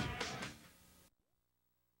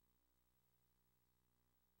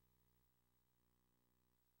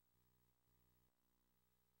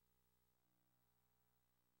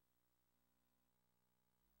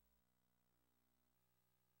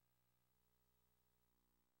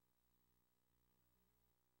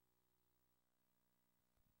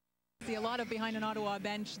 See a lot of behind an Ottawa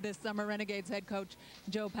bench this summer. Renegades head coach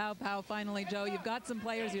Joe Pow. Finally, Joe, you've got some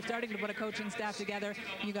players. You're starting to put a coaching staff together.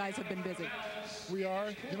 You guys have been busy. We are.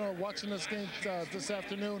 You know, watching this game this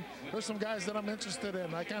afternoon, there's some guys that I'm interested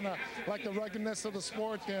in. I kind of like the ruggedness of the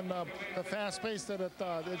sport and the fast pace that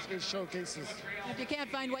it showcases. If you can't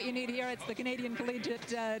find what you need here, it's the Canadian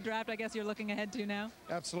Collegiate Draft, I guess you're looking ahead to now.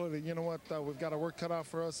 Absolutely. You know what? We've got our work cut out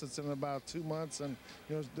for us. It's in about 2 months, and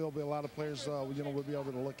you know, there'll be a lot of players you know, we'll be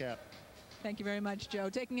able to look at. Thank you very much, Joe.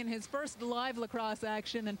 Taking in his first live lacrosse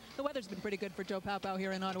action, and the weather's been pretty good for Joe Pow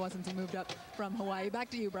here in Ottawa since he moved up from Hawaii. Back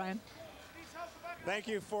to you, Brian. Thank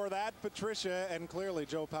you for that, Patricia. And clearly,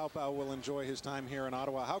 Joe Pow will enjoy his time here in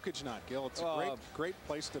Ottawa. How could you not, Gil? It's a great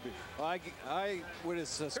place to be. I would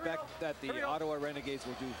suspect that the Ottawa Renegades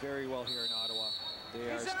will do very well here in Ottawa. They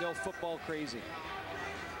are still football crazy.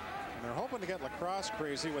 And they're hoping to get lacrosse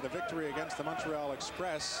crazy with a victory against the Montreal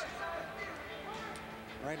Express.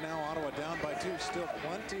 Right now, Ottawa down by 2. Still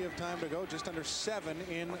plenty of time to go. Just under 7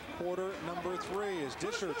 in quarter number 3 as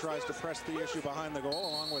Disher tries to press the issue behind the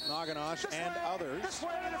goal along with Naganosh and others.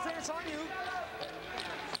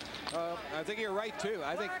 I think you're right, too.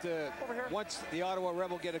 I think once the Ottawa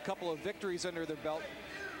Rebel get a couple of victories under their belt,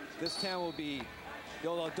 this town will be,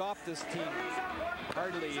 they'll adopt this team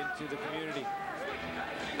heartily into the community.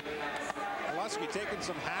 Lusky taking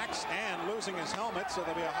some hacks and losing his helmet, so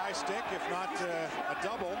there'll be a high stick, if not a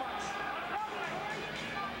double.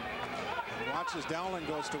 And watch as Dowling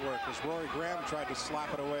goes to work as Rory Graham tried to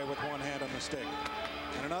slap it away with one hand on the stick.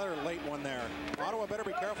 And another late one there. Ottawa better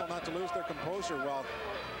be careful not to lose their composure while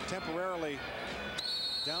temporarily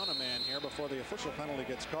down a man here before the official penalty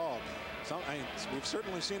gets called. We've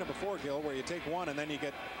certainly seen it before, Gil, where you take one and then you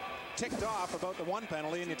get ticked off about the one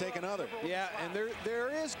penalty and you take another. Yeah, and there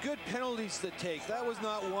is good penalties to take. That was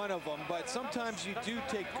not one of them, but sometimes you do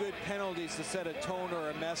take good penalties to set a tone or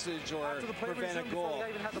a message or prevent a goal.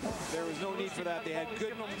 There was no need for that. They had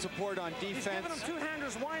good support on defense.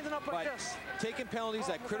 But taking penalties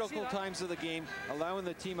at critical times of the game, allowing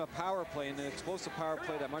the team a power play, and the explosive power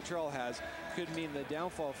play that Montreal has, could mean the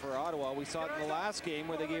downfall for Ottawa. We saw it in the last game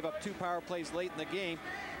where they gave up 2 power plays late in the game,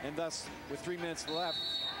 and thus, with 3 minutes left,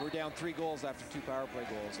 we're down 3 goals after 2 power play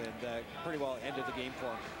goals, and pretty well ended the game for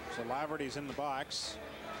him. So Laverty's in the box.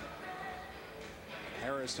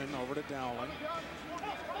 Harrison over to Dowling.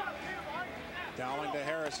 Dowling to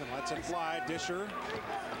Harrison, lets it fly. Disher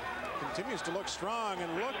continues to look strong,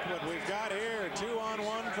 and look what we've got here.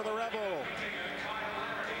 2-on-1 for the Rebel.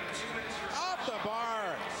 Off the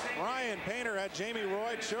bar. Ryan Painter had Jamie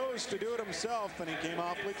Roy, chose to do it himself, and he came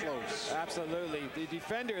awfully close. Absolutely. The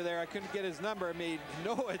defender there, I couldn't get his number, made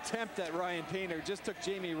no attempt at Ryan Painter, just took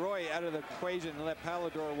Jamie Roy out of the equation and let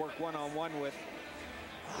Pallador work one-on-one with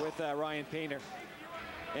Ryan Painter.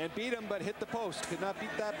 And beat him, but hit the post. Could not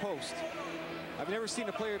beat that post. I've never seen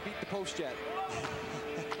a player beat the post yet.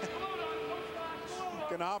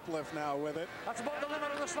 Knopfliff now with it. That's about the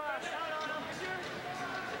limit of the slash.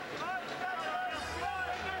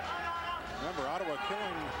 Remember, Ottawa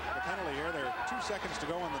killing the penalty here. There are 2 seconds to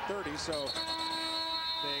go on the 30, so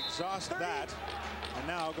they exhaust that and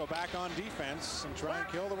now go back on defense and try and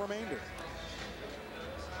kill the remainder.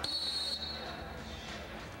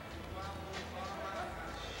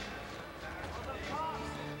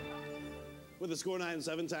 With the score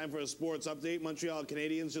 9-7, time for a sports update. Montreal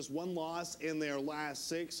Canadiens just 1 loss in their last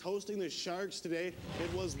 6. Hosting the Sharks today,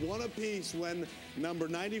 it was 1 apiece when number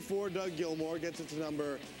 94, Doug Gilmour, gets it to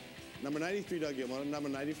number 93, Doug Gilmour, number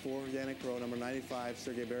 94, Yannick Rowe, number 95,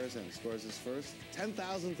 Sergei Berezin scores his first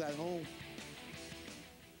 10,000th at home.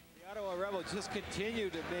 The Ottawa Rebels just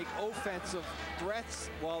continue to make offensive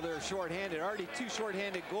threats while they're shorthanded. Already 2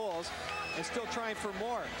 shorthanded goals and still trying for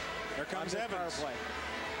more. Here comes Evans. Power play.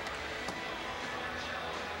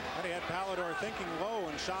 And he had Pallador thinking low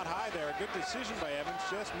and shot high there. Good decision by Evans,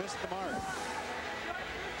 just missed the mark.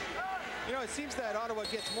 You know, it seems that Ottawa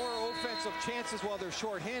gets more offensive chances while they're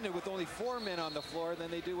shorthanded with only 4 men on the floor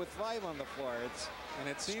than they do with 5 on the floor.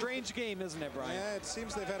 It's a strange game, isn't it, Brian? Yeah, it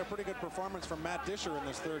seems they've had a pretty good performance from Matt Disher in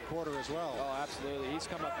this 3rd quarter as well. Oh, absolutely. He's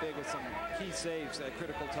come up big with some key saves at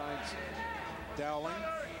critical times. Dowling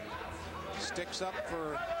sticks up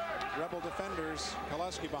for Rebel defenders.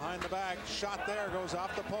 Pileski behind the back. Shot there, goes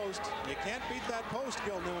off the post. You can't beat that post,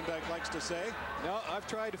 Gil Neuendijk likes to say. No, I've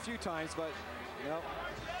tried a few times, but no.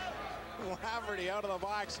 Laverty out of the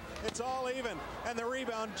box. It's all even. And the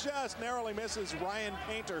rebound just narrowly misses Ryan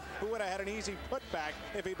Painter, who would have had an easy putback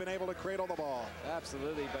if he'd been able to cradle the ball.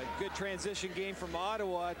 Absolutely, but good transition game from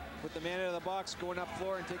Ottawa with the man out of the box going up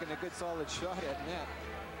floor and taking a good solid shot at net.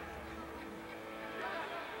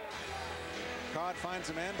 Codd finds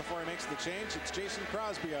a man before he makes the change. It's Jason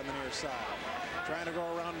Crosby on the near side. Trying to go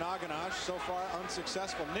around Naganash, so far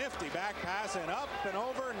unsuccessful. Nifty back pass and up and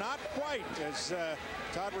over, not quite, as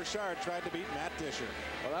Todd Richard tried to beat Matt Disher.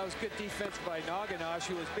 Well, that was good defense by Naganash,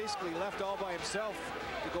 who was basically left all by himself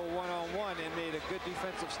to go one-on-one and made a good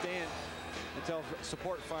defensive stand until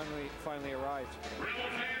support finally arrived.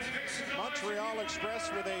 Montreal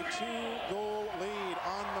Express with a 2-goal lead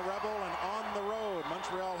on the Rebel and on the road.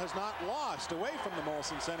 Montreal has not lost away from the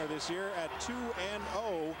Molson Center this year at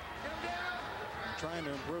 2-0. Trying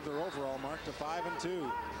to improve their overall mark to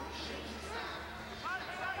 5-2.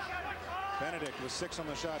 Benedict with 6 on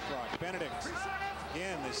the shot clock. Benedict,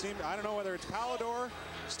 again, they seem, I don't know whether it's Pallador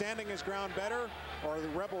standing his ground better or the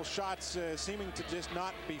Rebel shots seeming to just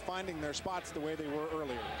not be finding their spots the way they were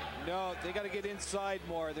earlier. No, they got to get inside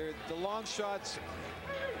more. The long shots,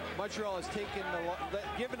 Montreal has taken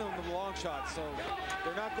given them the long shots, so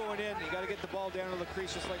they're not going in. You got to get the ball down to the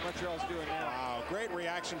crease just like Montreal's doing now. Wow, great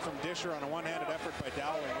reaction from Disher on a one-handed effort by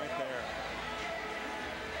Dowling right there.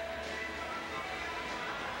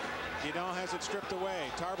 Guidon has it stripped away.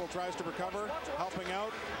 Tarbell tries to recover, helping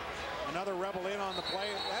out. Another Rebel in on the play.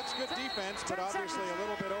 That's good defense, but obviously a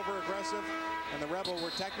little bit over-aggressive. And the Rebel were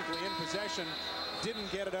technically in possession.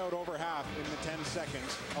 Didn't get it out over half in the 10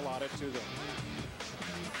 seconds allotted to them.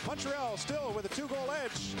 Montreal still with a 2-goal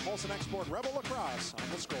edge. Molson Export Rebel Lacrosse on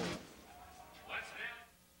the score.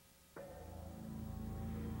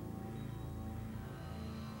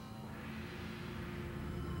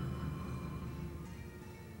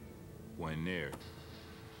 When near,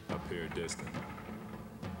 appear distant.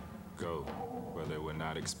 Go where they would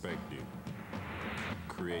not expect you.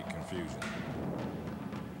 Create confusion.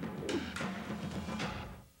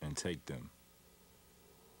 And take them.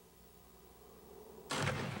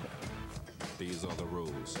 These are the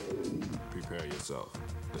rules. Prepare yourself.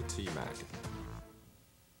 The T-Mac.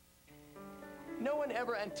 No one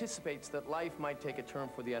ever anticipates that life might take a turn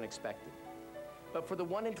for the unexpected. But for the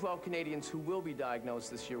 1 in 12 Canadians who will be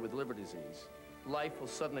diagnosed this year with liver disease, life will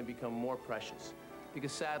suddenly become more precious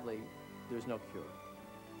because sadly, there's no cure.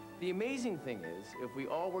 The amazing thing is, if we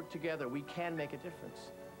all work together, we can make a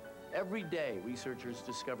difference. Every day, researchers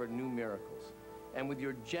discover new miracles. And with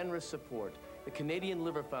your generous support, the Canadian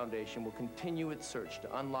Liver Foundation will continue its search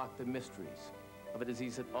to unlock the mysteries of a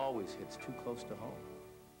disease that always hits too close to home.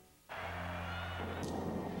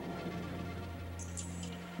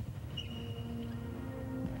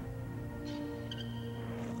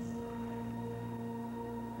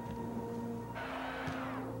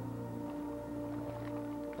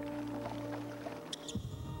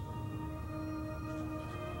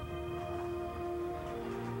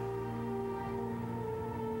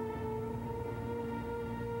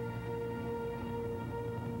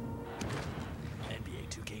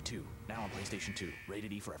 Now on PlayStation 2,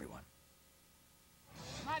 rated E for everyone.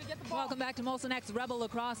 Welcome back to Molson X Rebel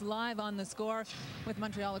Lacrosse live on the score with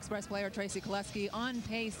Montreal Express player Tracy Pileski on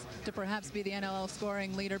pace to perhaps be the NLL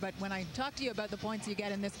scoring leader. But when I talk to you about the points you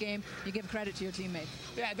get in this game, you give credit to your teammates.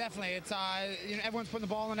 Yeah, definitely. It's you know, everyone's putting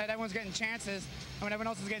the ball in it, everyone's getting chances, and when everyone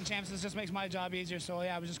else is getting chances, it just makes my job easier. So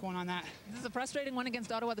yeah, I was just going on that. This is a frustrating one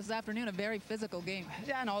against Ottawa this afternoon, a very physical game.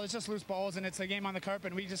 Yeah, no, it's just loose balls, and it's a game on the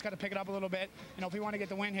carpet. We just got to pick it up a little bit. You know, if we want to get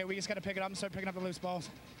the win here, we just got to pick it up and start picking up the loose balls.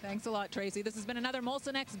 Thanks a lot, Tracy. This has been another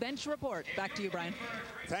Molson X Bench Report. Back to you, Brian.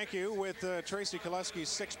 Thank you. With Tracy Pileski's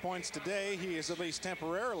 6 points today, he is at least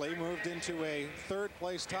temporarily moved into a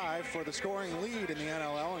third-place tie for the scoring lead in the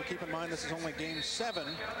NLL. And keep in mind, this is only Game 7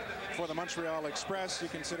 for the Montreal Express. You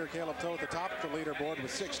consider Caleb Toth at the top of the leaderboard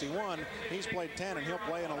with 61. He's played 10, and he'll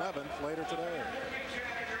play an 11th later today.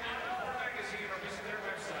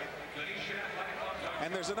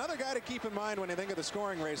 And there's another guy to keep in mind when you think of the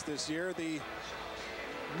scoring race this year. The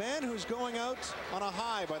man who's going out on a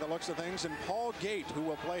high by the looks of things, and Paul Gate, who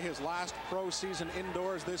will play his last pro season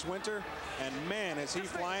indoors this winter. And man, is he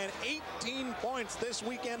flying. 18 points this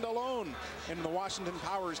weekend alone in the Washington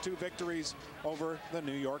Powers' 2 victories over the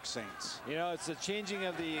New York Saints. You know, it's the changing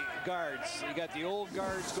of the guards. You got the old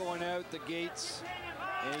guards going out, the Gates,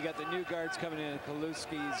 and you got the new guards coming in,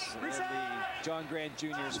 Kaluskis and the John Grant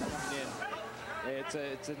Juniors coming in.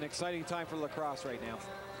 It's an exciting time for lacrosse right now.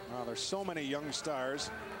 Well, there's so many young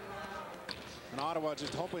stars. And Ottawa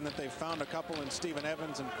just hoping that they've found a couple in Stephen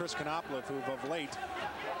Evans and Chris Konoplev, who've of late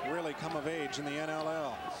really come of age in the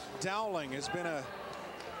NLL. Dowling has been a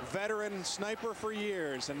veteran sniper for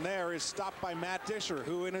years, and there is stopped by Matt Disher,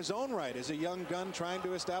 who in his own right is a young gun trying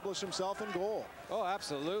to establish himself in goal. Oh,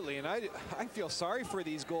 absolutely. And I feel sorry for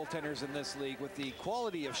these goaltenders in this league with the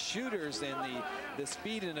quality of shooters and the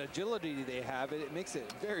speed and agility they have. It makes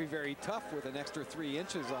it very, very tough with an extra 3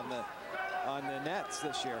 inches on the nets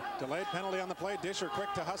this year. Delayed penalty on the play. Disher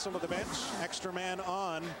quick to hustle to the bench. Extra man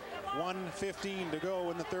on. 1:15 to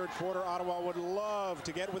go in the third quarter. Ottawa would love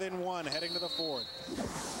to get within 1 heading to the fourth.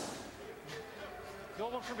 Go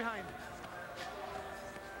one from behind.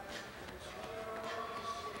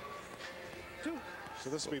 2. So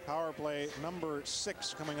this will be power play number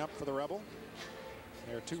 6 coming up for the Rebel.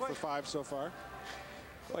 They're 2 for 5 so far.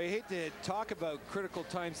 Well, you hate to talk about critical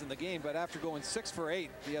times in the game, but after going 6 for 8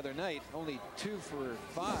 the other night, only 2 for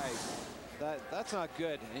 5, that's not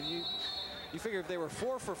good. And you figure if they were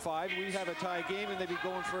 4 for 5, we'd have a tie game and they'd be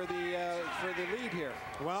going for the lead here.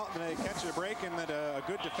 Well, they catch a break in that a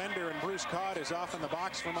good defender in Bruce Codd is off in the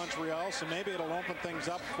box for Montreal, so maybe it'll open things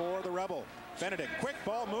up for the Rebel. Benedict, quick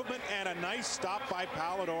ball movement and a nice stop by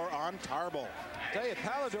Palador on Tarbell. I tell you,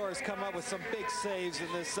 Palador has come up with some big saves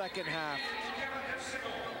in this second half.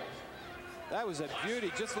 That was a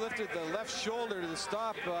beauty. Just lifted the left shoulder to the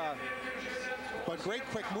stop. But great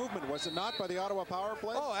quick movement, was it not, by the Ottawa power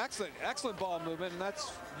play? Oh, excellent ball movement, and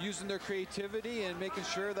that's using their creativity and making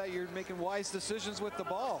sure that you're making wise decisions with the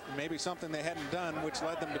ball. Maybe something they hadn't done, which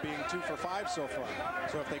led them to being 2 for 5 so far.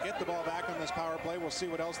 So if they get the ball back on this power play, we'll see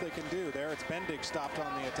what else they can do. There, it's Bendig stopped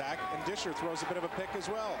on the attack, and Disher throws a bit of a pick as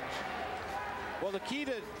well. Well, the key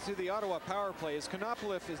to the Ottawa power play is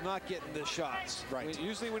Konoplev is not getting the shots. Right.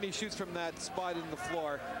 Usually when he shoots from that spot in the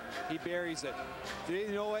floor, he buries it. They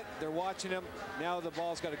know it. They're watching him. Now the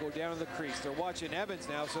ball's got to go down to the crease. They're watching Evans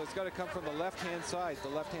now, so it's got to come from the left-hand side, the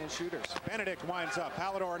left-hand shooters. Benedict winds up.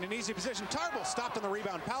 Palador in an easy position. Tarbell stopped on the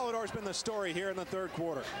rebound. Palador's been the story here in the third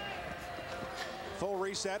quarter. Full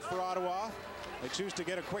reset for Ottawa. They choose to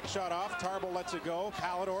get a quick shot off. Tarbell lets it go.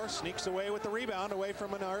 Palador sneaks away with the rebound away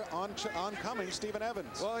from an oncoming Stephen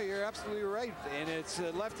Evans. Well, you're absolutely right. And it's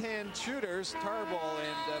left-hand shooters, Tarbell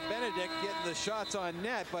and Benedict getting the shots on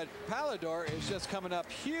net, but Palador is just coming up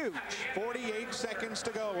huge. 48 seconds to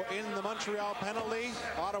go in the Montreal penalty.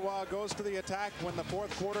 Ottawa goes to the attack when the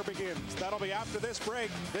fourth quarter begins. That'll be after this break.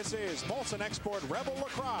 This is Molson Export Rebel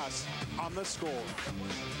Lacrosse on The Score.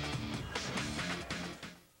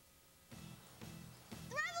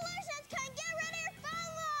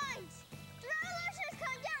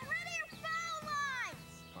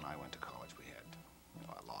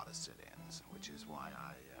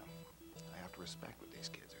 Respect what these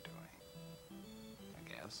kids are doing, I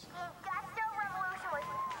guess. The Industrial Revolution was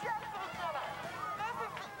just beginning. This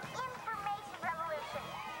is the Information Revolution.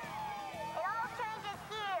 It all changes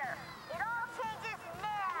here. It all changes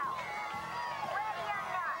now. Ready or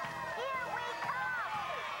not, here we come.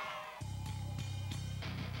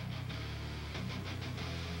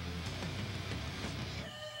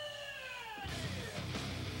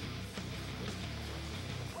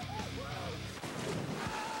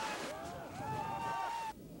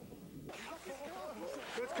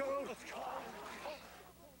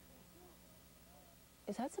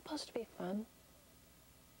 Is that supposed to be fun?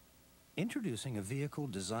 Introducing a vehicle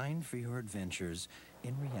designed for your adventures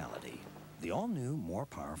in reality. The all-new, more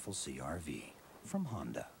powerful CR-V from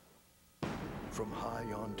Honda. From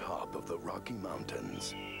high on top of the Rocky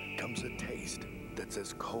Mountains comes a taste that's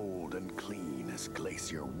as cold and clean as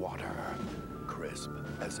glacier water, crisp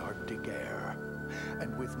as Arctic air,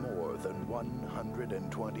 and with more than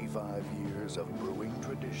 125 years of brewing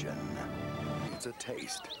tradition. It's a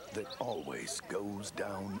taste that always goes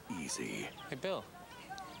down easy. Hey, Bill,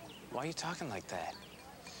 why are you talking like that?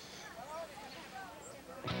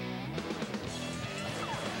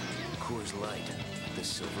 Coors Light, the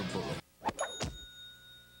silver bullet.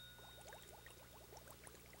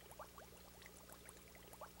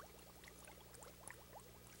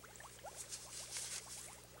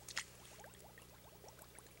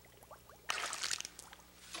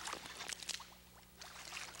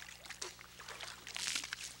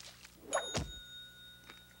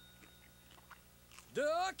 The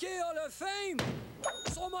Hockey Hall of Fame!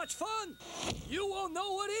 So much fun! You won't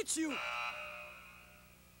know what hits you!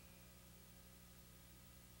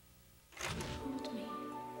 Hold me,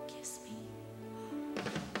 kiss me.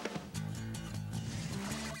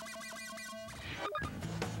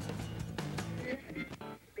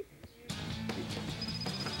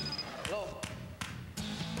 Hello?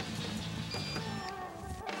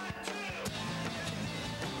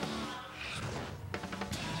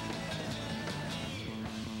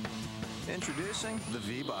 Introducing the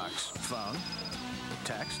V-Box. Phone,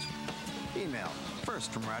 text, email.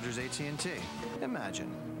 First from Rogers AT&T.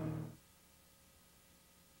 Imagine.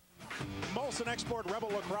 Molson Export Rebel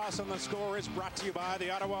Lacrosse on the Score is brought to you by the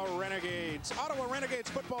Ottawa Renegades. Ottawa Renegades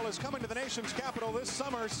football is coming to the nation's capital this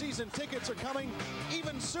summer. Season tickets are coming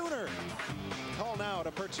even sooner. Call now to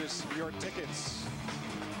purchase your tickets.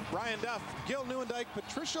 Brian Duff, Gil Newendike,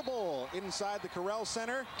 Patricia Bowl inside the Corral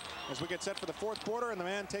Center as we get set for the fourth quarter, and the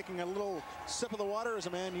man taking a little sip of the water is a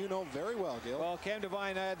man you know very well, Gil. Well, Cam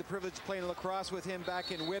Devine, I had the privilege of playing lacrosse with him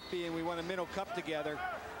back in Whitby, and we won a Minnow Cup together.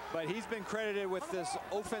 But he's been credited with this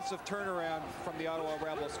offensive turnaround from the Ottawa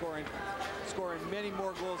Rebels, scoring many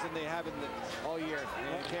more goals than they have all year.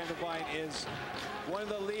 And Cam Devine is one of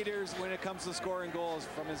the leaders when it comes to scoring goals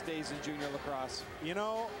from his days in junior lacrosse. You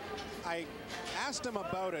know, I asked him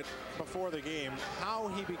about it before the game, how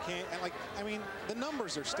he became, I mean, the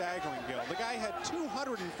numbers are staggering, Gil. The guy had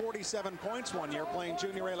 247 points one year playing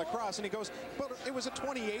junior A lacrosse, and he goes, but it was a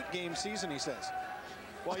 28-game season, he says.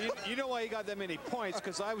 Well, you know why he got that many points,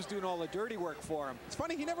 because I was doing all the dirty work for him. It's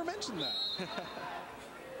funny, he never mentioned that.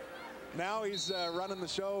 Now he's running the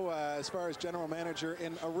show as far as general manager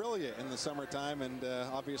in Aurelia in the summertime, and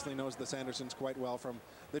obviously knows the Sandersons quite well from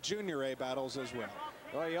the junior A battles as well.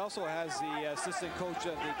 Well, he also has the assistant coach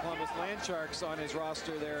of the Columbus Land Sharks on his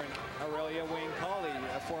roster there in Aurelia, Wayne Colley,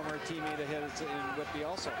 a former teammate of his in Whitby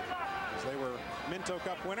also. As they were Minto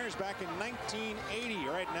Cup winners back in 1980.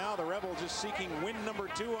 Right now, the Rebels just seeking win number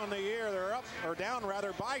 2 on the year. They're up, or down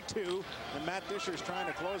rather, by 2. And Matt Disher's trying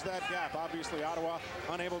to close that gap. Obviously, Ottawa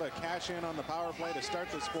unable to cash in on the power play to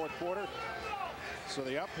start this fourth quarter. So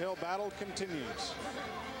the uphill battle continues.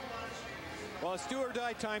 Well, it's do or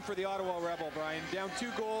die time for the Ottawa Rebel, Brian. Down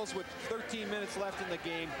 2 goals with 13 minutes left in the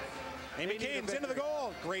game. Amy Kane's into the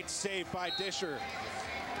goal. Great save by Disher.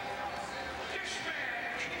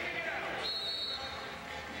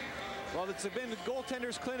 Well, it's been the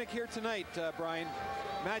goaltender's clinic here tonight, Brian.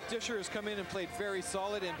 Matt Disher has come in and played very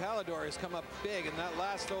solid, and Palador has come up big. And that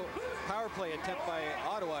last power play attempt by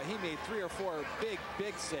Ottawa, he made 3 or 4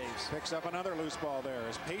 big saves. Picks up another loose ball there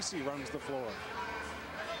as Pacey runs the floor.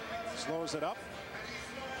 Slows it up.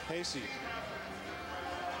 Pacey.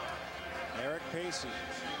 Eric Pacey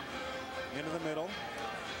into the middle.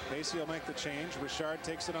 Pacey will make the change. Richard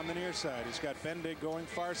takes it on the near side. He's got Bendig going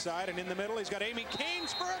far side, and in the middle he's got Amy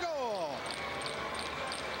Kane's for a goal.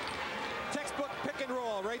 Textbook pick and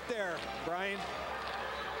roll right there, Brian.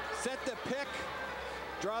 Set the pick,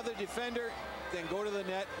 draw the defender, then go to the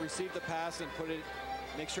net, receive the pass, and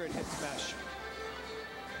make sure it hits mesh.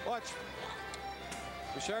 Watch.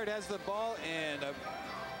 Richard has the ball, and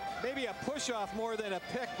maybe a push-off more than a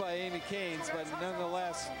pick by Amy Kane's, but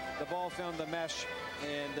nonetheless, the ball found the mesh,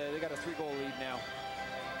 and they got a 3-goal lead now.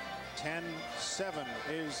 10-7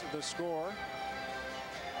 is the score.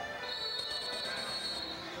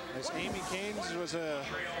 As Amy Kane's was a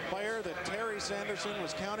player that Terry Sanderson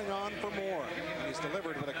was counting on for more. And he's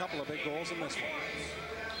delivered with a couple of big goals in this one.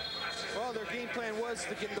 Well, their game plan was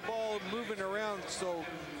to get the ball moving around so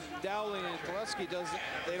Dowling and Koleski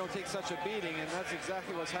they don't take such a beating, and that's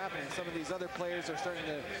exactly what's happening. Some of these other players are starting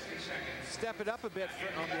to step it up a bit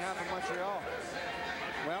on behalf of Montreal.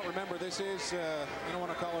 Well, remember, this is, I don't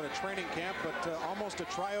want to call it a training camp, but almost a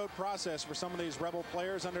tryout process for some of these Rebel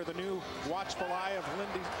players under the new watchful eye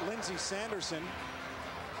of Lindsay Sanderson.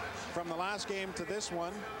 From the last game to this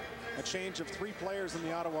one, a change of 3 players in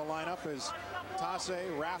the Ottawa lineup as Tasse,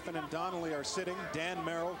 Raffin, and Donnelly are sitting. Dan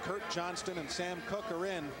Merrill, Kurt Johnston, and Sam Cook are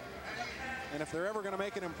in. And if they're ever going to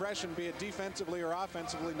make an impression, be it defensively or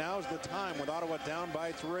offensively, now's the time with Ottawa down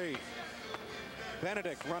by 3.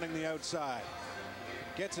 Benedict running the outside.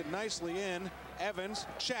 Gets it nicely in. Evans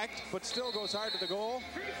checked, but still goes hard to the goal.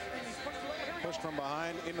 Pushed from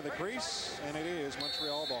behind into the crease, and it is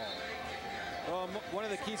Montreal ball. Well, one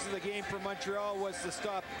of the keys to the game for Montreal was to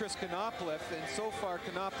stop Chris Konoplith, and so far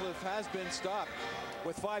Konoplith has been stopped.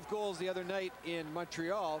 With 5 goals the other night in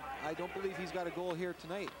Montreal, I don't believe he's got a goal here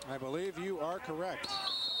tonight. I believe you are correct.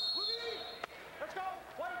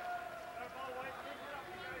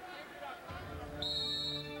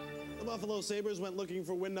 The Buffalo Sabres went looking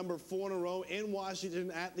for win number 4 in a row in Washington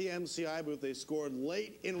at the MCI booth. They scored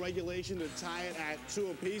late in regulation to tie it at 2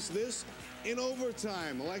 apiece. This in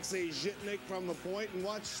overtime. Alexei Zhitnik from the point, and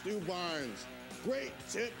watch Stu Barnes. Great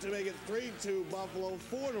tip to make it 3-2 Buffalo.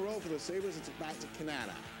 4 in a row for the Sabres. It's back to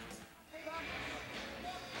Canada.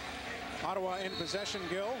 Ottawa in possession,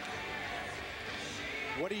 Gil.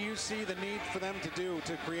 What do you see the need for them to do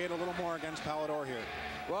to create a little more against Palador here?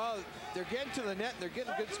 Well, they're getting to the net, and they're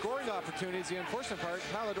getting good scoring opportunities. The unfortunate part,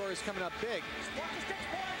 Palador is coming up big.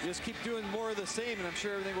 You just keep doing more of the same, and I'm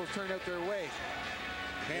sure everything will turn out their way.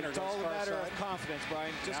 It's all a matter of confidence,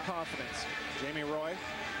 Brian, just confidence. Jamie Roy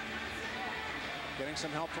getting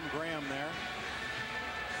some help from Graham there.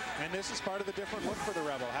 And this is part of the different look for the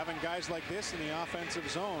Rebel, having guys like this in the offensive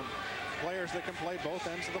zone, players that can play both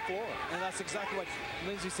ends of the floor. And that's exactly what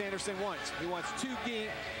Lindsey Sanderson wants. He wants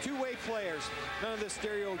two-way players, none of this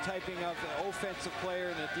stereotyping of an offensive player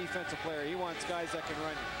and a defensive player. He wants guys that can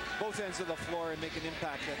run both ends of the floor and make an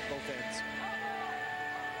impact at both ends.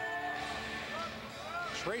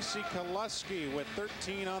 Tracy Kelusky with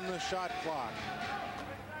 13 on the shot clock.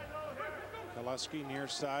 Kelusky near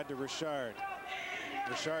side to Richard.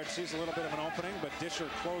 Richard sees a little bit of an opening, but Disher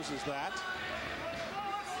closes that.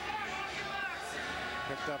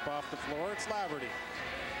 Picked up off the floor, it's Laverty.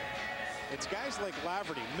 It's guys like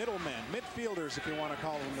Laverty, middlemen, midfielders if you want to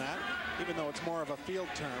call them that, even though it's more of a field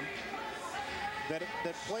term, that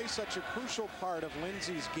play such a crucial part of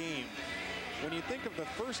Lindsay's game. When you think of the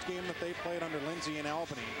first game that they played under Lindsay in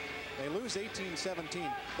Albany, they lose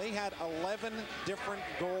 18-17. They had 11 different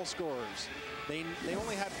goal scorers. They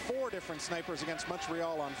only had 4 different snipers against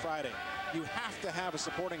Montreal on Friday. You have to have a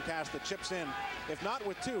supporting cast that chips in, if not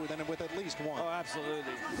with 2, then with at least 1. Oh,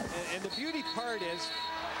 absolutely. And the beauty part is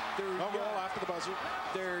they're goal after the buzzer.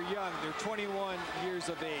 They're young. They're 21 years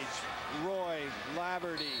of age. Roy,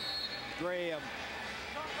 Laverty, Graham,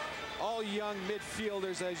 all young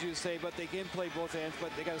midfielders, as you say, but they can play both ends, but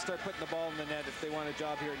they got to start putting the ball in the net if they want a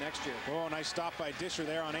job here next year. Oh, nice stop by Disher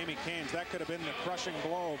there on Amy Caines. That could have been the crushing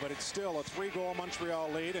blow, but it's still a 3-goal Montreal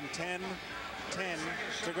lead and 10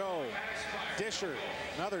 to go. Disher,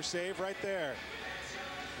 another save right there,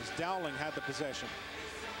 as Dowling had the possession.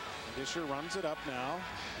 Disher runs it up now.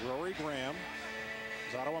 Rory Graham,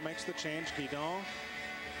 as Ottawa makes the change. Guidon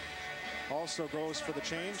also goes for the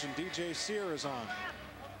change, and DJ Sear is on.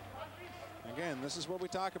 Again, this is what we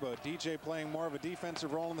talk about. DJ playing more of a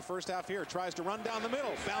defensive role in the first half here. Tries to run down the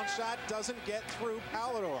middle. Bounce shot doesn't get through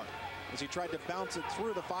Palador, as he tried to bounce it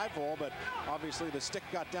through the 5-hole, but obviously the stick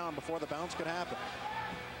got down before the bounce could happen.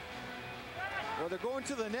 Well, they're going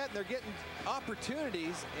to the net and they're getting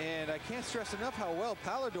opportunities, and I can't stress enough how well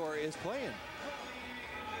Palador is playing.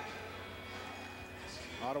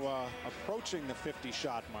 Ottawa approaching the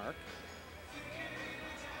 50-shot mark.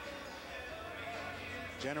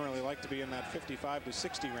 Generally like to be in that 55 to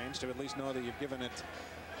 60 range to at least know that you've given it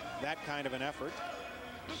that kind of an effort.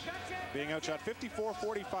 Being outshot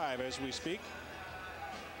 54-45 as we speak.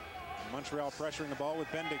 Montreal pressuring the ball with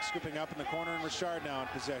Bendick scooping up in the corner, and Richard now in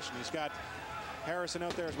possession. He's got Harrison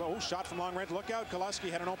out there as well. Oh, shot from long range. Look out.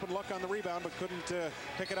 Kelusky had an open look on the rebound but couldn't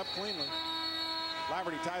pick it up cleanly.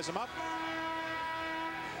 Laverty ties him up.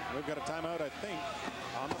 We've got a timeout, I think,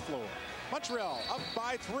 on the floor. Montreal up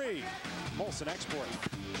by 3. Molson Export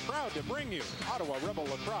proud to bring you Ottawa Rebel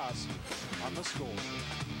Lacrosse on the Score.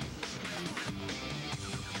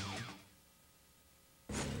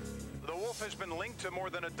 The Wolf has been linked to more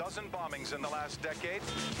than a dozen bombings in the last decade.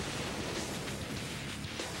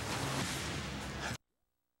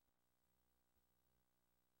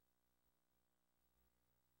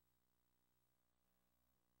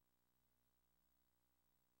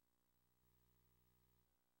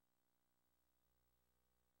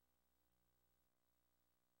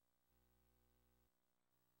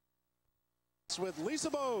 With Lisa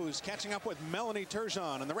Bowes catching up with Melanie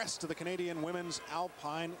Turgeon and the rest of the Canadian women's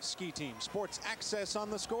alpine ski team. Sports Access on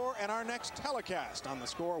the Score, and our next telecast on the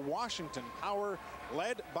Score, Washington Power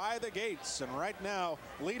led by the Gates, and right now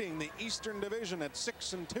leading the Eastern Division at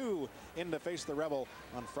 6-2 in to face the Rebel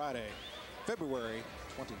on Friday, February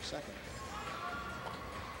 22nd.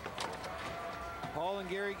 Paul and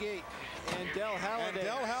Gary Gate and Del Halliday. And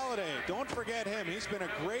Del Halliday, don't forget him. He's been a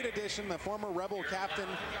great addition. The former Rebel captain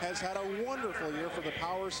has had a wonderful year for the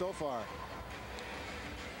Power so far.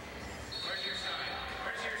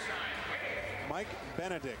 Mike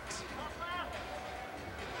Benedict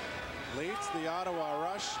leads the Ottawa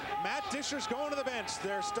rush. Matt Disher's going to the bench.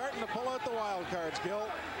 They're starting to pull out the wild cards, Gil.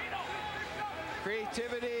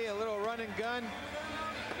 Creativity, a little run and gun.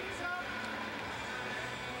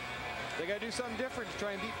 They got to do something different to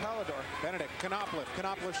try and beat Palador. Benedict,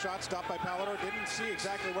 Knopfliff shot stopped by Palador. Didn't see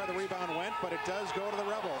exactly where the rebound went, but it does go to the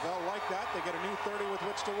Rebel. They'll like that. They get a new 30 with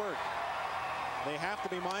which to work. They have to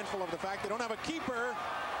be mindful of the fact they don't have a keeper.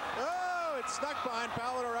 Oh, it's snuck behind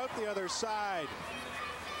Palador out the other side.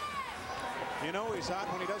 You know he's hot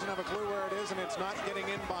when he doesn't have a clue where it is, and it's not getting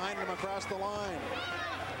in behind him across the line.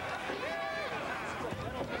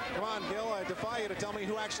 Come on, Gil, I defy you to tell me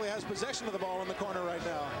who actually has possession of the ball in the corner right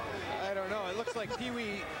now. I don't know. It looks like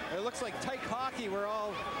Pee-wee. It looks like tyke hockey where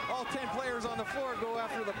all 10 players on the floor go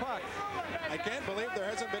after the puck. I can't believe there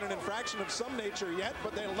hasn't been an infraction of some nature yet,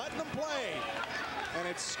 but they're letting them play. And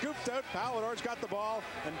it's scooped out. Palador's got the ball,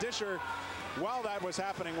 and Disher, while that was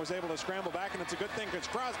happening, was able to scramble back, and it's a good thing because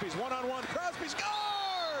Crosby's one-on-one. Crosby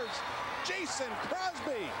scores! Jason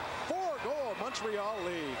Crosby, 4-goal Montreal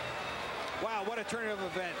lead. Wow, what a turn of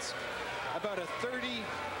events. About a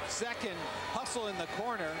 30-second tussle in the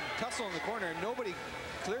corner, and nobody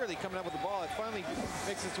clearly coming up with the ball. It finally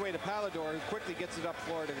makes its way to Palador, who quickly gets it up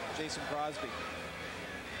floor to Jason Crosby.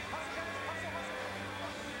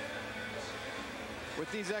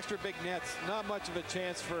 With these extra big nets, not much of a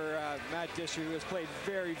chance for Matt Disher, who has played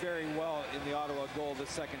very, very well in the Ottawa goal this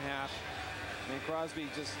second half. And Crosby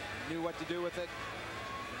just knew what to do with it.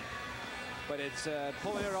 But it's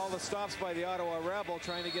pulling out all the stops by the Ottawa Rebel,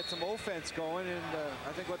 trying to get some offense going. And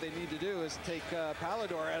I think what they need to do is take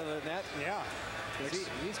Palador out of the net. Yeah.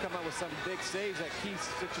 He's come up with some big saves at key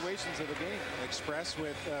situations of the game. Express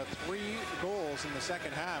with 3 goals in the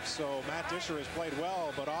second half, so Matt Disher has played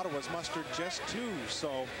well, but Ottawa's mustered just 2.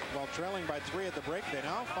 So while trailing by 3 at the break, they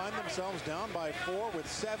now find themselves down by 4 with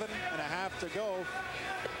 7.5 to go.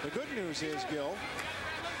 The good news is, Gil,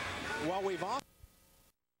 while we've often